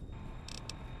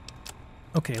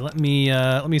 Okay, let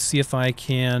me see if I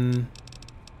can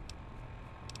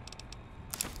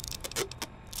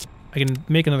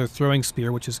make another throwing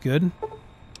spear, which is good.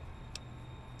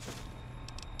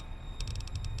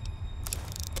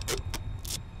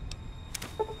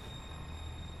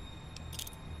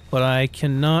 But I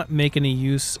cannot make any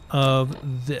use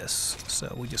of this,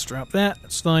 so we just drop that.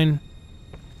 That's fine.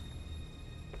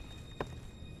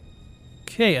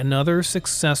 Okay, another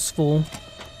successful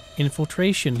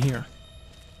infiltration here.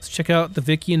 Let's check out the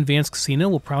Vicky and Vance Casino.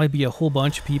 Will probably be a whole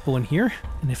bunch of people in here.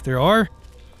 And if there are,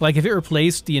 like if it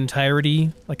replaced the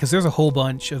entirety, like because there's a whole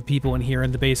bunch of people in here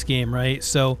in the base game, right?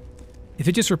 So if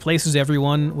it just replaces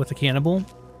everyone with a cannibal,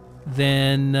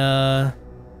 then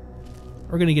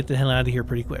we're going to get the hell out of here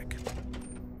pretty quick.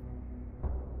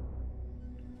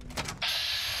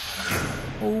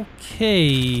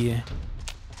 Okay.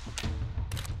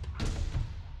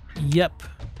 Yep.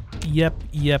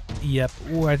 Yep.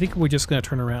 Oh, I think we're just going to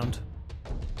turn around.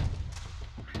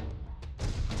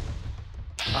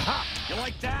 Aha! You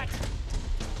like that?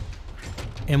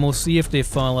 And we'll see if they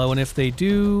follow, and if they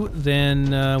do,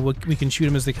 then we can shoot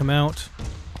them as they come out.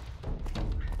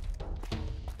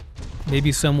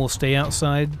 Maybe some will stay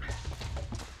outside.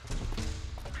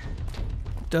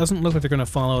 Doesn't look like they're going to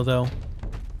follow, though.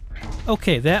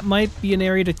 Okay, that might be an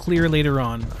area to clear later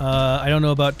on. I don't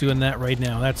know about doing that right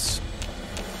now.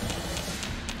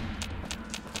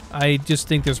 I just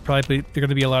think there's going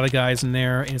to be a lot of guys in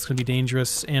there, and it's going to be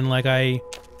dangerous. And like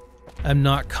I'm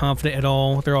not confident at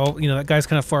all. They're all, you know, that guy's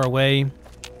kind of far away.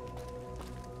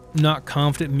 Not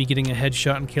confident in me getting a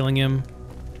headshot and killing him.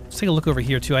 Let's take a look over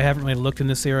here too. I haven't really looked in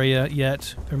this area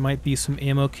yet. There might be some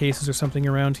ammo cases or something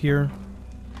around here.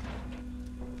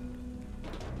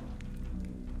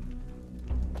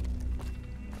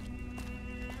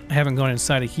 I haven't gone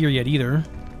inside of here yet either.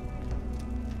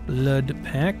 Blood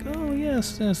pack. Oh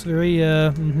yes, that's very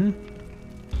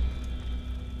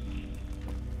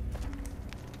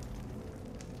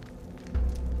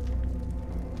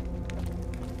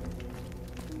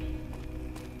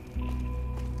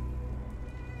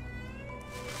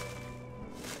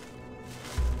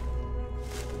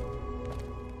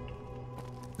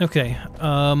Okay,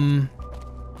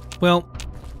 well,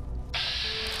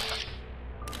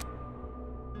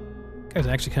 guy's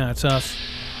actually kind of tough.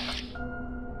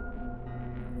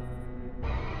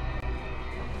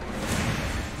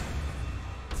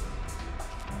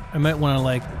 I might want to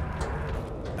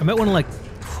like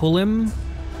pull him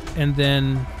and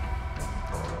then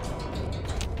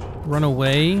run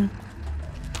away.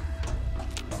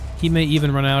 He may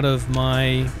even run out of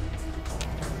my...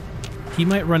 He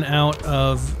might run out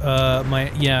of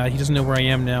my... Yeah, he doesn't know where I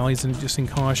am now. He's just in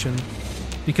caution.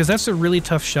 Because that's a really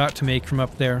tough shot to make from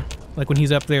up there. Like when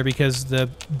he's up there, because the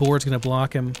board's going to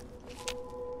block him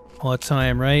all the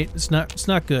time, right? It's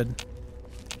not good.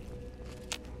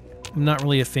 I'm not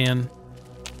really a fan.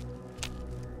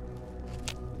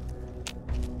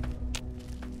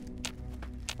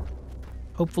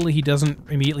 Hopefully he doesn't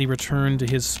immediately return to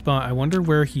his spot. I wonder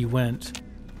where he went.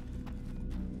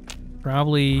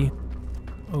 Probably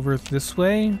over this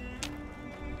way.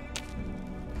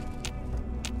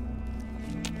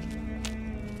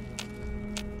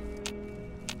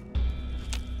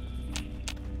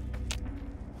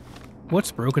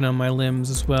 What's broken on my limbs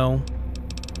as well?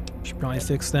 Should probably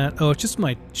fix that. Oh, it's just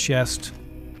my chest.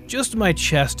 Just my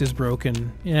chest is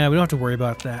broken. Yeah, we don't have to worry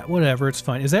about that. Whatever, it's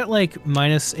fine. Is that like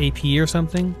minus AP or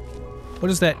something? What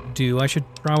does that do? I should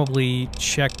probably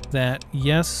check that.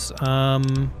 Yes.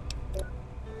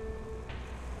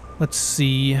 Let's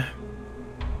see.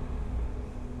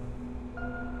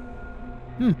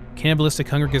 Cannibalistic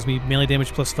hunger gives me melee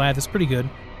damage +5. That's pretty good.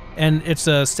 And it's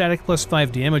a static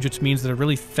 +5 damage, which means that a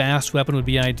really fast weapon would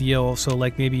be ideal. So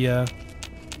like maybe a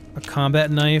A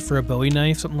combat knife or a Bowie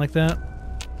knife, something like that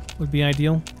would be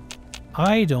ideal.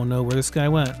 I don't know where this guy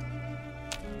went.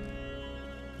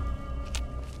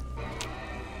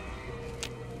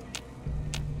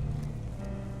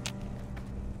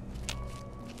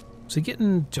 Is it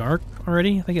getting dark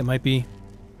already? I think it might be.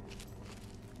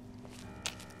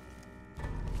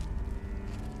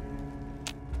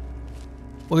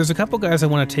 Well, there's a couple guys I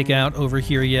want to take out over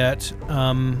here yet.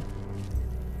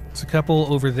 There's a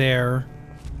couple over there.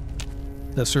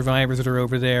 The survivors that are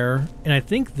over there. And I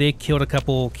think they killed a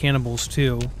couple cannibals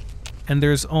too. And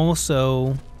there's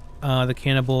also the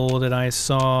cannibal that I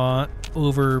saw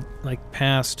over, like,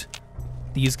 past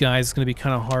these guys. It's going to be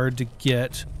kind of hard to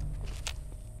get.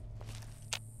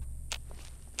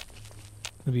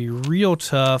 It'll be real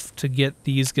tough to get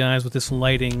these guys with this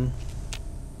lighting.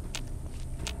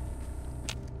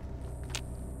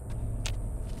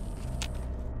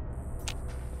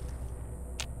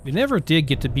 We never did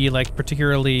get to be, like,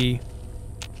 particularly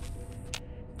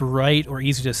bright or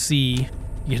easy to see,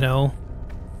 you know?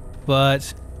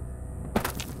 But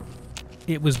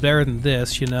it was better than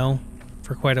this, you know,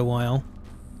 for quite a while.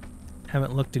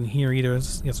 Haven't looked in here either.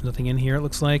 There's nothing in here, it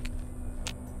looks like.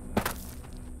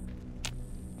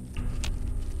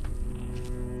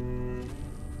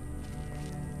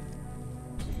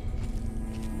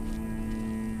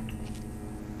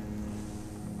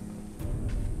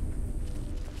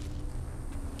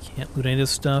 Can't loot any of this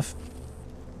stuff.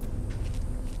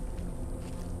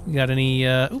 We got any,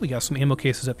 oh, we got some ammo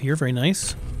cases up here. Very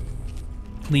nice.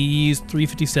 Please,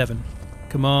 357.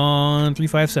 Come on,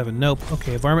 357. Nope.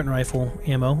 Okay, varmint rifle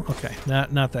ammo. Okay,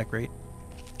 not that great.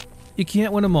 You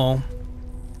can't win them all.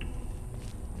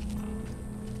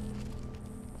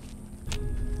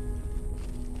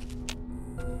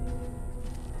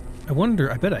 I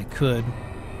wonder, I bet I could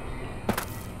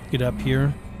get up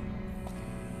here.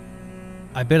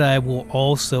 I bet I will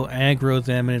also aggro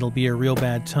them and it'll be a real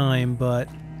bad time, but...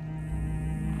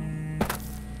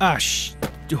 Ah,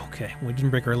 okay, we didn't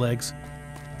break our legs.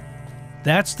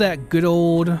 That's that good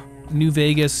old New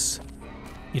Vegas.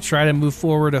 You try to move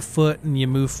forward a foot and you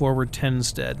move forward 10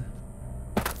 instead.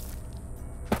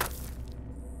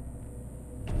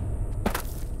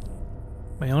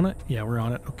 Am I on it? Yeah, we're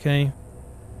on it. Okay.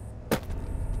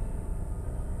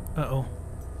 Uh-oh.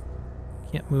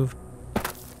 Can't move.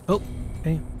 Oh,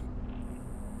 okay.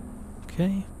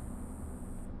 Okay.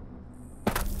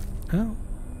 Oh.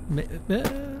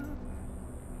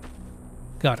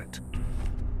 Got it.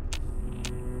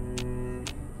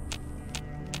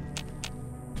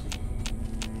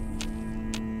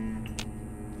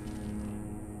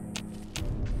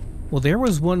 Well, there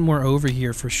was one more over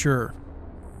here for sure.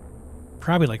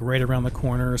 Probably like right around the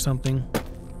corner or something.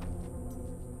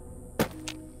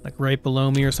 Like right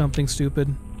below me or something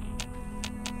stupid.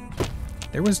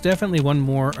 There was definitely one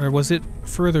more, or was it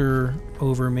further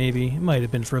over maybe? It might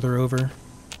have been further over.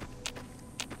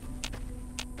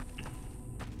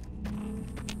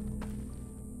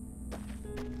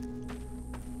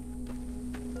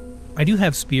 I do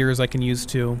have spears I can use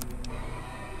too.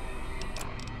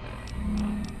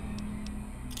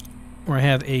 Or I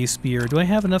have a spear. Do I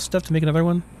have enough stuff to make another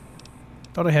one?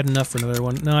 Thought I had enough for another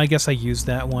one. No, I guess I used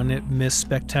that one. It missed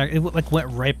spectacular. It like went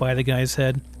right by the guy's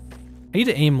head. I need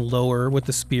to aim lower with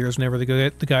the spears whenever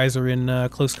the guys are in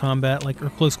close combat, like, or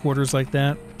close quarters like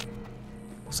that.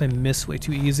 So I miss way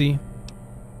too easy.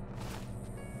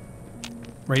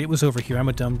 Right, it was over here. I'm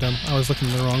a dum-dum. I was looking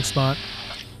in the wrong spot.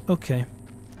 Okay.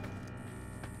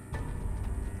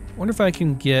 Wonder if I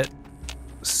can get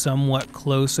somewhat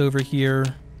close over here.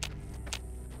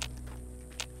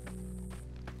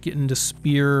 Get into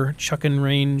spear chucking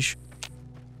range.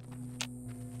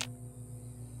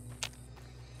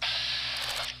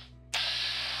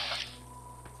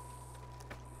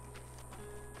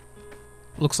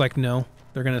 Looks like no.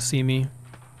 They're gonna see me.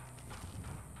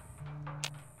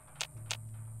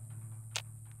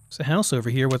 There's a house over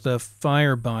here with a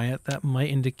fire by it. That might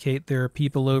indicate there are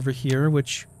people over here,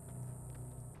 which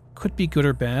could be good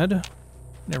or bad.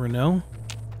 Never know.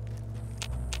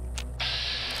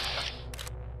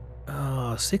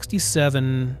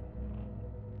 67%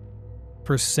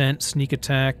 sneak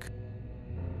attack.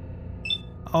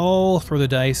 I'll throw the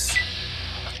dice.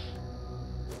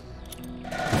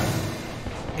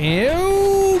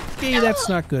 Okay, that's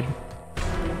not good.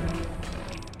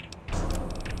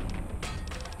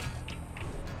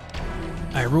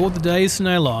 I rolled the dice and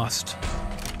I lost.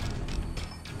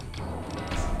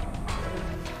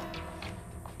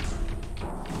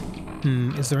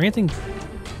 Is there anything?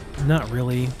 Not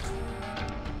really.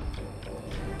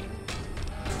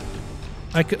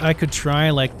 I could try,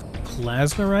 like,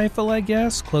 plasma rifle, I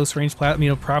guess. Close range plasma.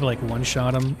 You know, probably like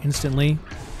one-shot him instantly.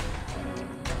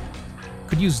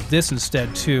 Could use this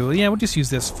instead too. Yeah, we'll just use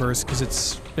this first because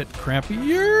it's a bit crappy.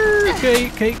 Okay,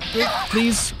 okay, wait,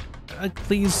 please,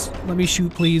 please let me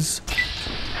shoot, please.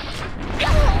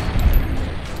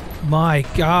 My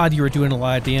God, you were doing a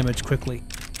lot of damage quickly.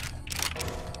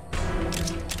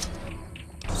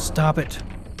 Stop it.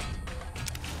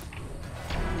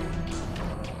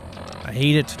 I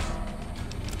hate it.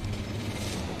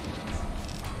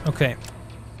 Okay.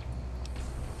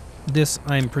 This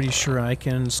I'm pretty sure I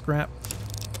can scrap.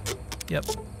 Yep.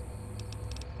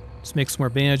 Let's make some more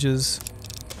bandages.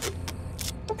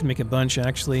 Can make a bunch,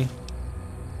 actually.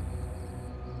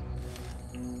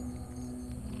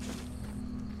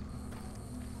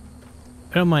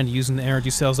 I don't mind using the energy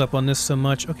cells up on this so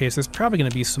much. Okay, so there's probably going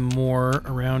to be some more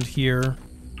around here.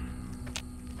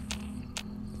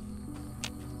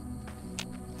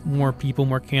 More people,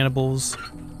 more cannibals.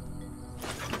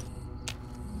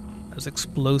 That's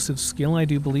explosive skill, I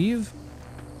do believe.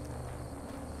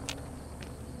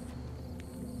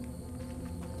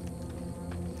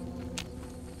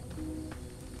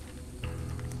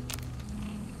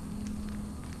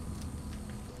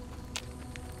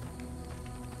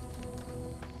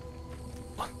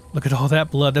 Look at all that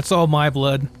blood. That's all my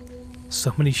blood.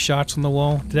 So many shots on the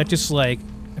wall. Did that just like...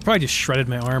 I probably just shredded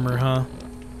my armor, huh?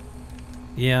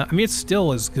 Yeah, I mean, it's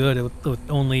still as good with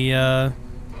only that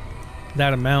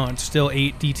amount. Still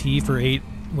 8 DT for 8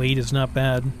 weight is not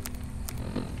bad.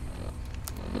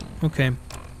 Okay.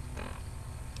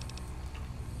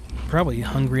 Probably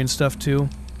hungry and stuff too.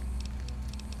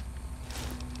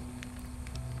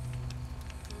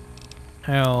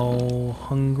 How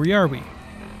hungry are we?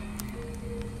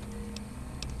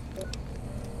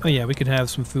 Oh yeah, we could have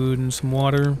some food and some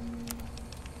water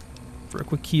for a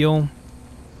quick heal.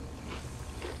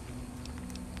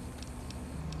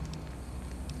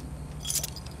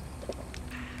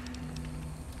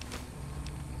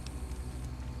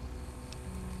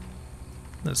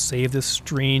 Let's save this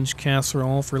strange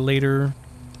casserole for later.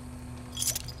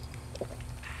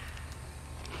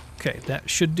 Okay, that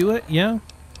should do it, yeah?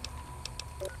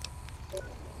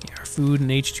 Yeah, our food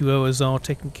and H2O is all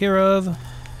taken care of.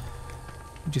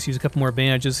 Just use a couple more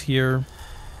bandages here.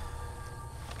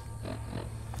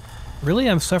 Really?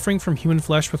 I'm suffering from human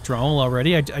flesh withdrawal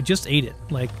already? I just ate it,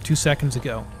 like 2 seconds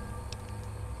ago.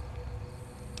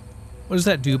 What does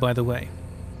that do, by the way?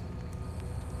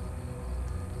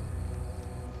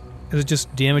 Is it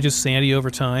just damages sanity over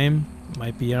time?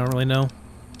 Might be, I don't really know.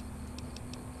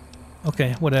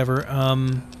 Okay, whatever.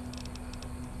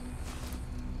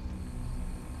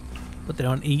 Put that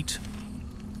on 8.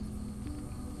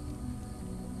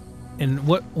 And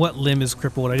what limb is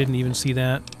crippled? I didn't even see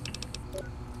that.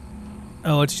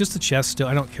 Oh, it's just the chest still.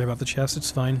 I don't care about the chest.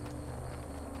 It's fine.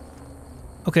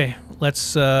 Okay,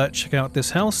 let's check out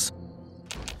this house.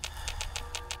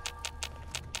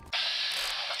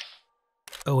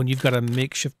 Oh, and you've got a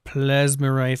makeshift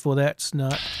plasma rifle. That's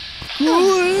not...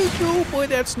 Oh boy,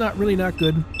 that's not really not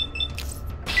good.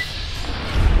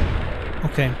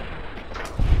 Okay.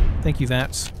 Thank you,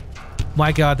 Vats.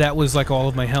 My God, that was like all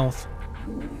of my health.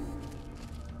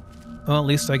 Well, at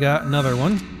least I got another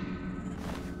one.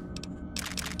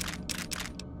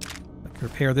 I can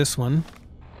repair this one.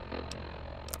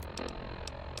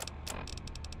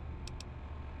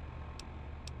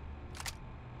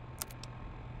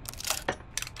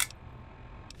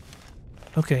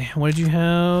 Okay, what did you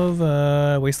have?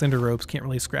 Wastelander robes. Can't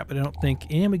really scrap it, I don't think.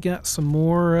 And we got some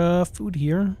more food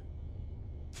here.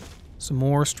 Some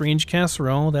more strange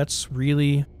casserole. That's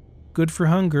really good for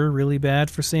hunger, really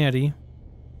bad for sanity.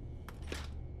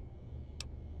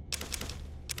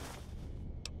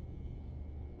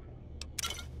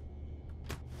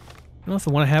 I don't know if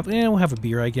I want to have... we'll have a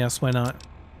beer, I guess. Why not?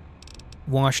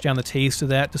 Wash down the taste of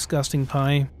that disgusting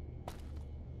pie.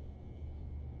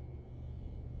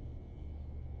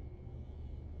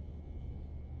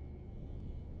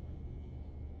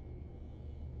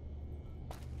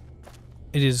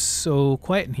 It is so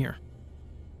quiet in here.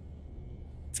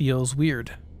 Feels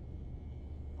weird.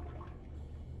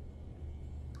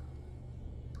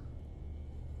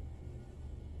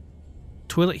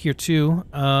 Toilet here too.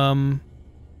 I'm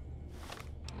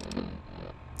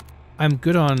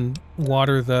good on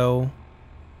water though,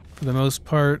 for the most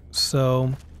part,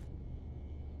 so...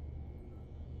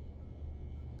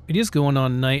 It is going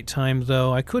on nighttime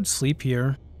though. I could sleep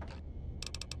here.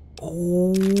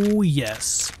 Oh,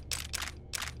 yes.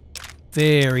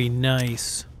 Very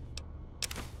nice.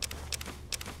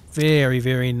 Very,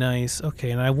 very nice.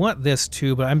 Okay, and I want this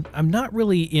too, but I'm not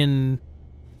really in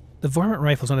The varmint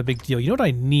rifle's not a big deal. You know what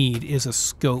I need is a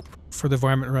scope for the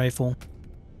varmint rifle.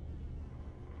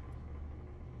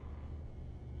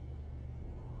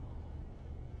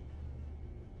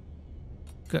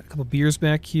 Got a couple beers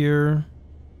back here.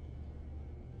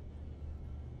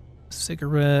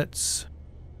 Cigarettes.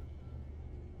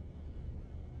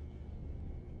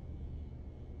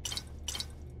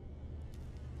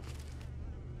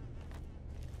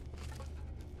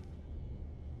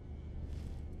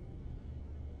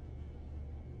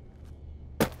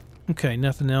 Okay,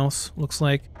 nothing else, looks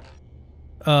like.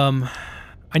 I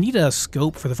need a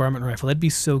scope for the varmint rifle. That'd be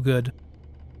so good.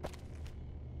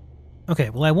 Okay,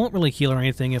 well, I won't really heal or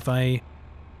anything if I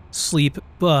sleep,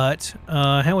 but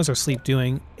how is our sleep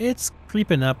doing? It's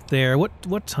creeping up there.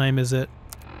 What time is it?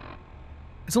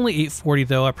 It's only 8:40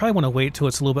 though. I probably want to wait till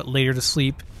it's a little bit later to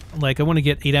sleep. Like, I want to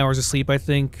get 8 hours of sleep, I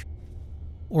think,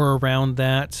 or around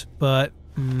that, but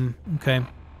okay.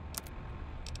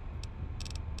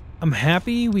 I'm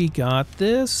happy we got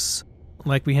this.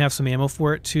 Like, we have some ammo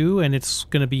for it too, and it's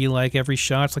gonna be like every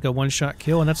shot's like a one-shot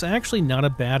kill, and that's actually not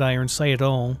a bad iron sight at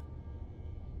all.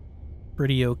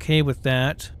 Pretty okay with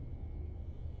that.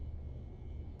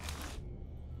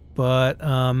 But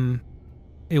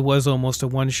it was almost a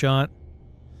one-shot.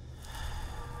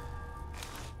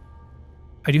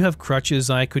 I do have crutches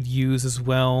I could use as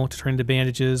well to turn into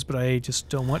bandages, but I just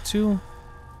don't want to.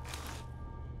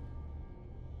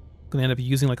 Gonna end up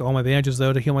using like all my bandages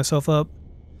though to heal myself up.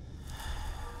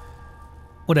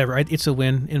 Whatever, it's a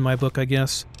win in my book, I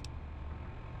guess.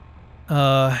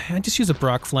 I just use a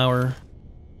Brock flower.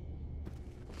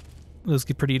 Those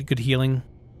get pretty good healing.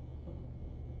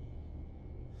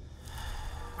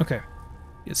 Okay.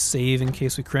 Just save in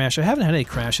case we crash. I haven't had any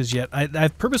crashes yet.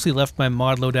 I've purposely left my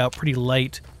mod loadout pretty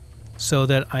light so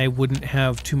that I wouldn't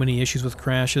have too many issues with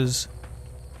crashes.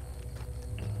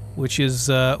 Which is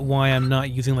why I'm not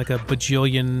using like a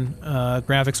bajillion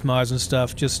graphics mods and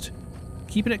stuff. Just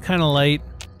keeping it kind of light.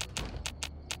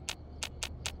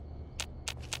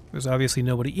 There's obviously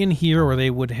nobody in here, or they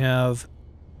would have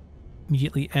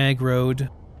immediately aggroed.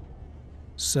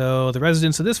 So the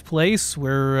residents of this place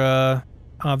were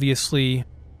obviously...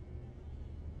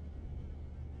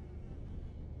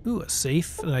 Ooh, a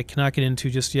safe that I cannot get into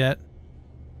just yet.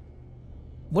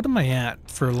 What am I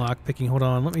at for lockpicking? Hold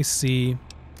on, let me see.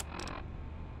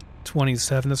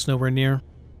 27, that's nowhere near.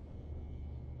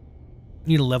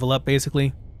 Need to level up,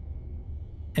 basically.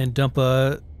 And dump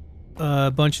a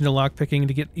bunch into lockpicking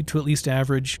to get to at least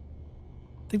average.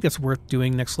 I think that's worth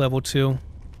doing next level, too.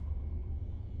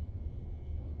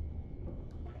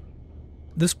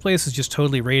 This place is just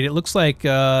totally raided. It looks like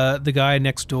the guy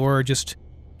next door just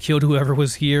killed whoever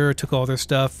was here, took all their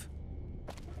stuff,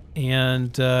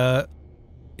 and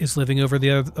is living over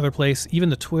the other place. Even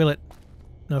the toilet.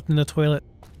 Nothing in the toilet.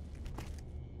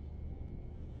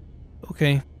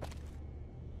 Okay.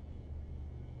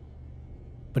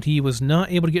 But he was not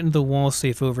able to get into the wall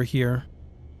safe over here.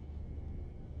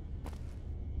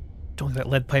 Don't think that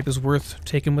lead pipe is worth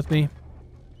taking with me.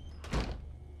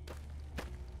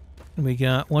 And we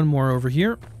got one more over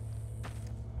here.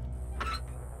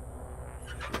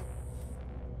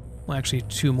 Well, actually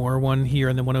two more. One here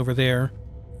and then one over there.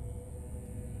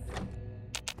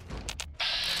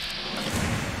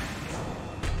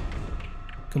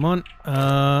 Come on.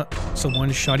 So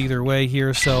one shot either way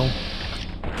here, so...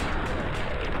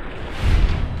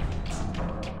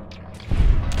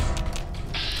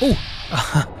 Oh!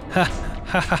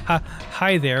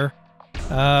 Hi there.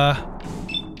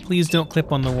 Please don't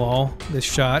clip on the wall, this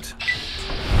shot.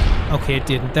 Okay, it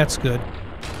didn't. That's good.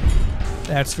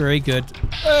 That's very good.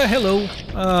 Hello.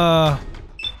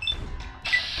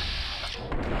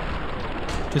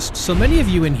 Just so many of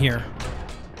you in here.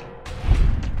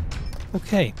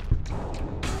 Okay.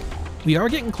 We are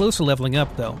getting close to leveling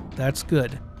up, though. That's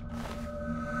good.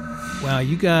 Wow,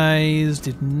 you guys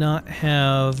did not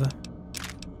have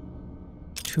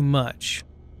too much.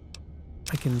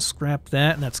 I can scrap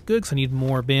that, and that's good, because I need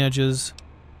more bandages.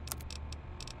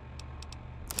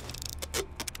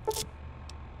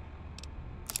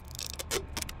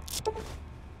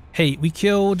 Hey, we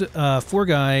killed 4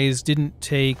 guys, didn't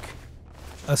take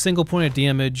a single point of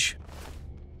damage.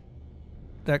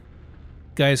 That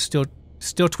guy's still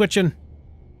twitching.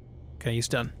 Okay, he's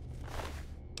done.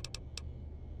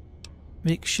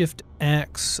 Makeshift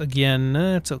axe again.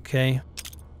 That's okay.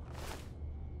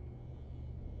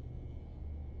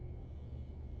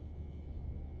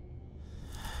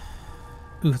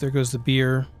 Ooh, there goes the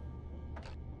beer.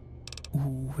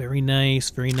 Ooh, very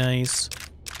nice, very nice.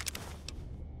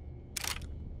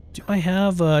 Do I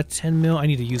have 10 mil? I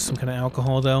need to use some kind of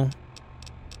alcohol, though,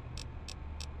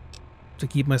 to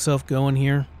keep myself going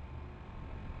here.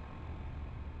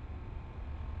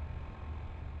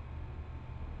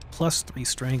 +3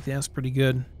 strength. Yeah, that's pretty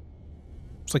good.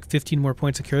 It's like 15 more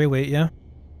points of carry weight, yeah?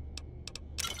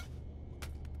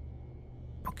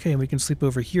 Okay, we can sleep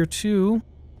over here too.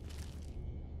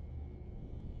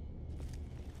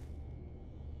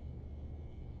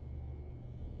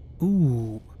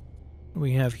 Ooh. What do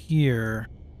we have here?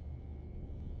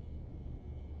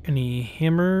 Any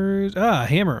hammers? Ah,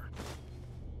 hammer.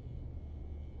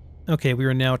 Okay, we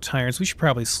are now tired, so we should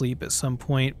probably sleep at some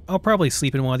point. I'll probably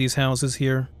sleep in one of these houses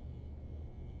here.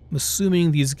 I'm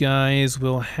assuming these guys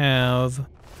will have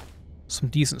some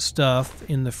decent stuff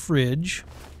in the fridge.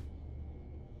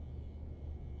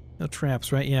 No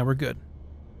traps, right? Yeah, we're good.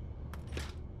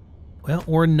 Well,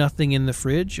 or nothing in the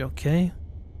fridge. Okay.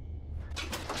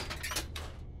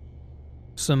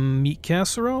 Some meat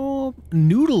casserole.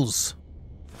 Noodles.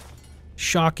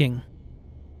 Shocking.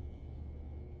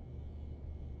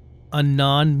 A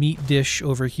non-meat dish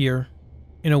over here.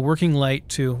 In a working light,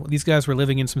 too. These guys were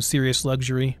living in some serious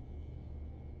luxury.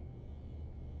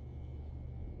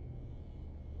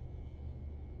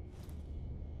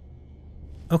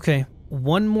 Okay,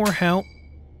 one more house.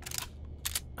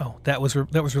 Oh, that was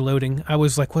reloading. I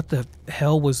was like, what the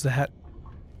hell was that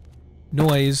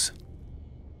noise?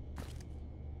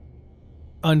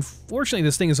 Unfortunately,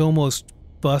 this thing is almost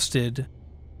busted.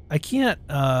 I can't,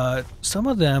 some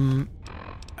of them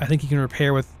I think you can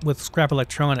repair with scrap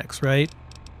electronics, right?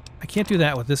 I can't do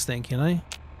that with this thing, can I?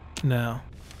 No.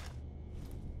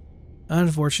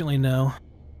 Unfortunately, no.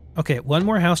 Okay, one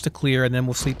more house to clear and then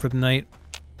we'll sleep for the night.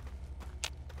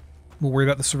 We'll worry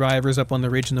about the survivors up on the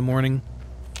ridge in the morning.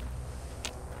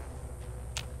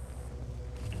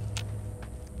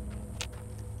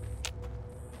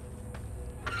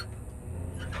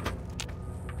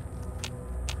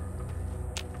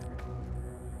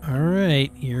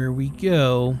 Alright, here we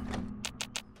go.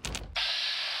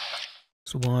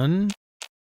 So one.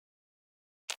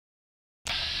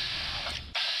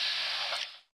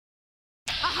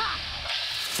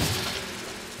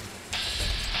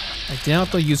 I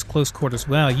doubt they'll use close quarters.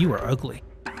 Wow, you are ugly.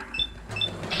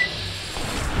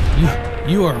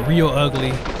 You are real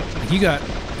ugly. You got...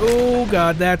 Oh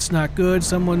god, that's not good.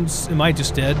 Someone's... Am I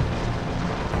just dead?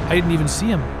 I didn't even see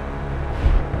him.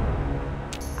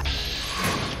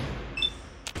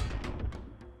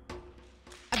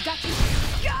 I've got you.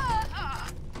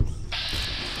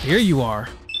 There you are.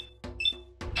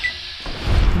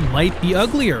 You might be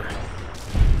uglier.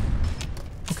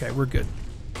 Okay, we're good.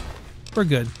 We're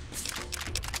good.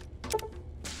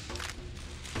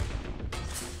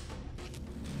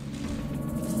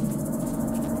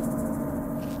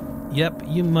 Yep,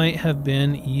 you might have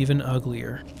been even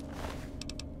uglier.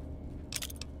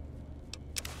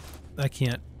 I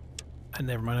can't...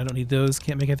 never mind, I don't need those.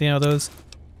 Can't make anything out of those.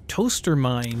 Toaster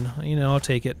mine. You know, I'll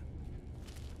take it.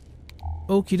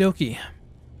 Okie dokie.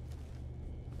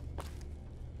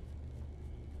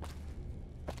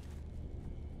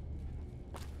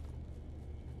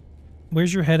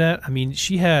 Where's your head at? I mean,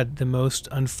 she had the most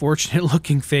unfortunate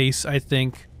looking face, I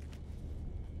think.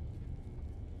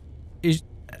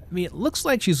 I mean, it looks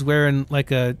like she's wearing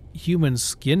like a human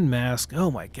skin mask.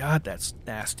 Oh my god, that's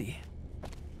nasty.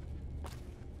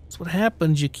 That's what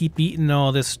happens. You keep eating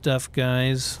all this stuff,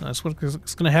 guys. That's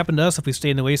what's going to happen to us if we stay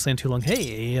in the wasteland too long.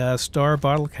 Hey, a star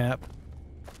bottle cap.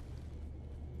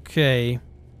 Okay.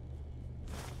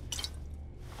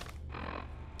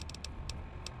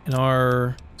 And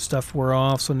our stuff wore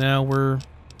off, so now we're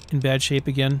in bad shape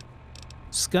again.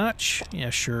 Scotch? Yeah,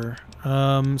 sure.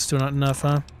 Still not enough,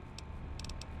 huh?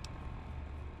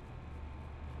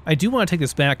 I do want to take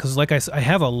this back because, like I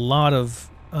have a lot of.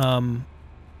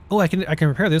 Oh, I can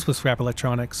repair this with scrap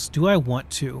electronics. Do I want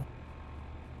to?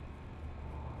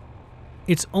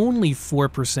 It's only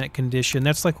 4% condition.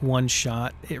 That's like one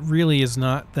shot. It really is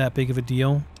not that big of a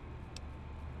deal.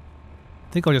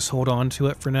 I think I'll just hold on to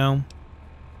it for now.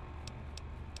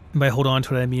 And by hold on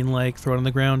to it, I mean like throw it on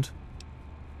the ground.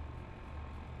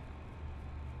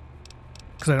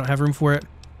 Because I don't have room for it.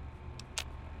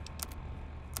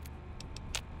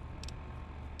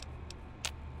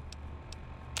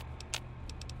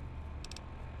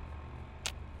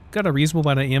 Got a reasonable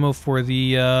amount of ammo for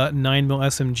the 9mm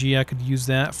SMG. I could use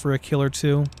that for a kill or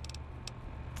two.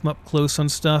 I'm up close on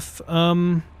stuff.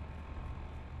 I'm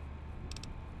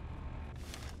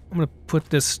gonna put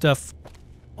this stuff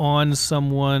on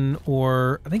someone,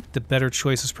 or I think the better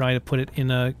choice is probably to put it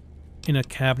in a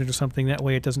cabinet or something. That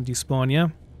way it doesn't despawn. Yeah.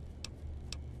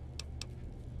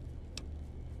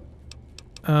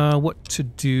 What to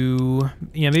do?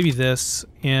 Yeah, maybe this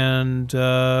and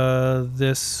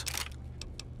this.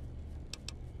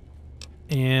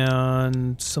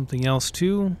 And something else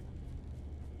too.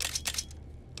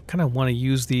 kind of want to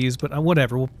use these, but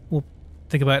whatever. We'll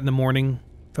think about it in the morning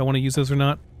if I want to use those or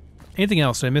not. Anything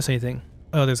else? Did I miss anything?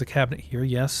 Oh, there's a cabinet here.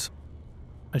 Yes.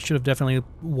 I should have definitely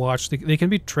watched. They can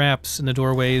be traps in the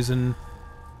doorways and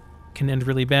can end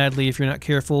really badly if you're not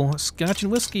careful. Scotch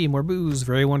and whiskey, more booze.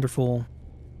 Very wonderful.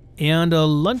 And a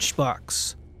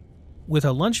lunchbox. With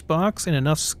a lunchbox and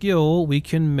enough skill, we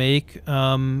can make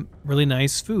really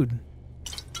nice food.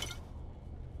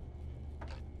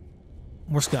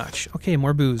 More scotch. Okay,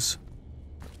 more booze.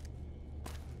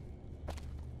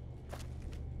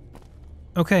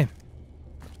 Okay.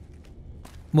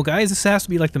 Well, guys, this has to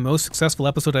be like the most successful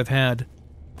episode I've had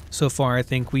so far, I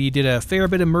think. We did a fair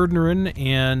bit of murdering,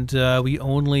 and we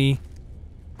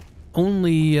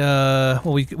well,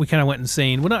 we kind of went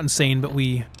insane. Well, not insane, but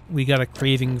we got a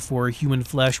craving for human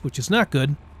flesh, which is not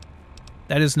good.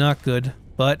 That is not good,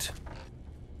 but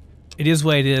it is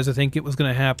what it is. I think it was going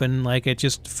to happen. Like,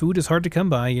 food is hard to come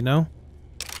by, you know?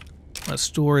 Let's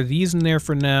store these in there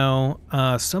for now.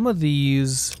 Some of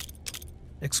these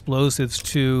explosives,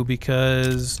 too,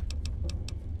 because I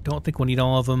don't think we'll need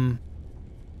all of them.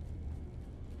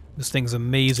 This thing's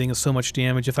amazing. It's so much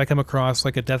damage. If I come across,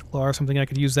 like, a Deathclaw or something, I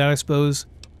could use that, I suppose.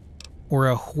 Or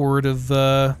a horde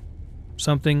of,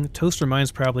 something. Toaster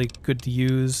mine's probably good to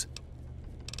use.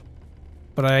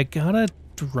 But I gotta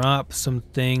drop some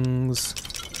things.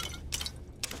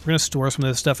 We're gonna store some of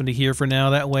this stuff into here for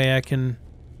now. That way I can...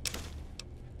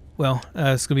 Well,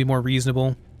 it's gonna be more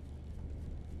reasonable.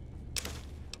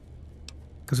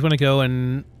 Because we want to go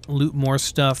and loot more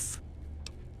stuff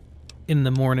in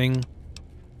the morning.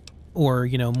 Or,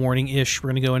 you know, morning-ish.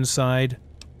 We're going to go inside.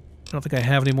 I don't think I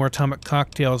have any more atomic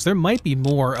cocktails. There might be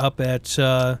more up at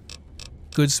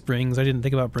Good Springs. I didn't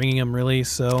think about bringing them, really,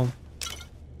 so...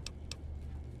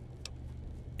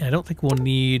 And I don't think we'll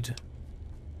need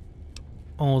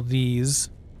all these.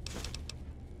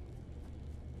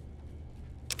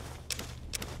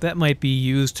 That might be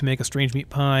used to make a strange meat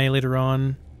pie later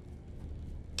on.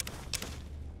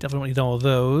 Definitely don't need all of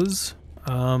those.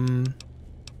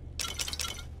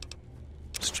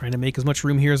 Just trying to make as much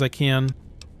room here as I can.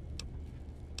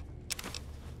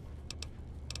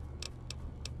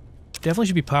 Definitely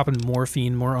should be popping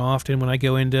morphine more often when I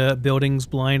go into buildings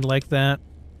blind like that.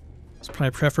 It's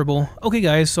probably preferable. Okay,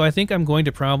 guys, so I think I'm going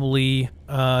to probably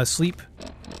sleep. I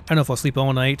don't know if I'll sleep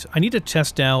all night. I need to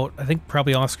test out, I think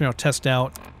probably Oscar will test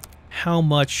out how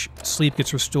much sleep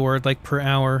gets restored, like, per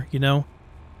hour, you know?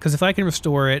 Because if I can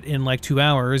restore it in, like, 2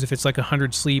 hours, if it's, like,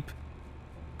 100 sleep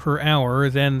per hour,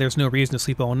 then there's no reason to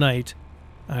sleep all night.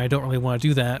 I don't really want to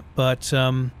do that, but,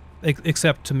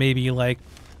 except to maybe, like,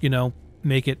 you know,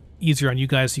 make it easier on you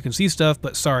guys so you can see stuff,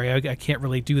 but sorry, I can't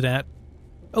really do that.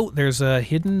 Oh, there's a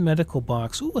hidden medical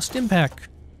box. Ooh, a stim pack.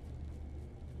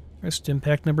 There's stim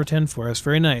pack number 10 for us.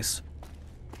 Very nice.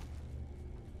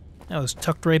 That was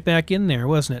tucked right back in there,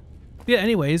 wasn't it? Yeah,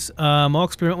 anyways, I'll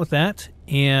experiment with that,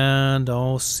 and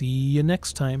I'll see you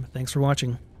next time. Thanks for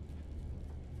watching.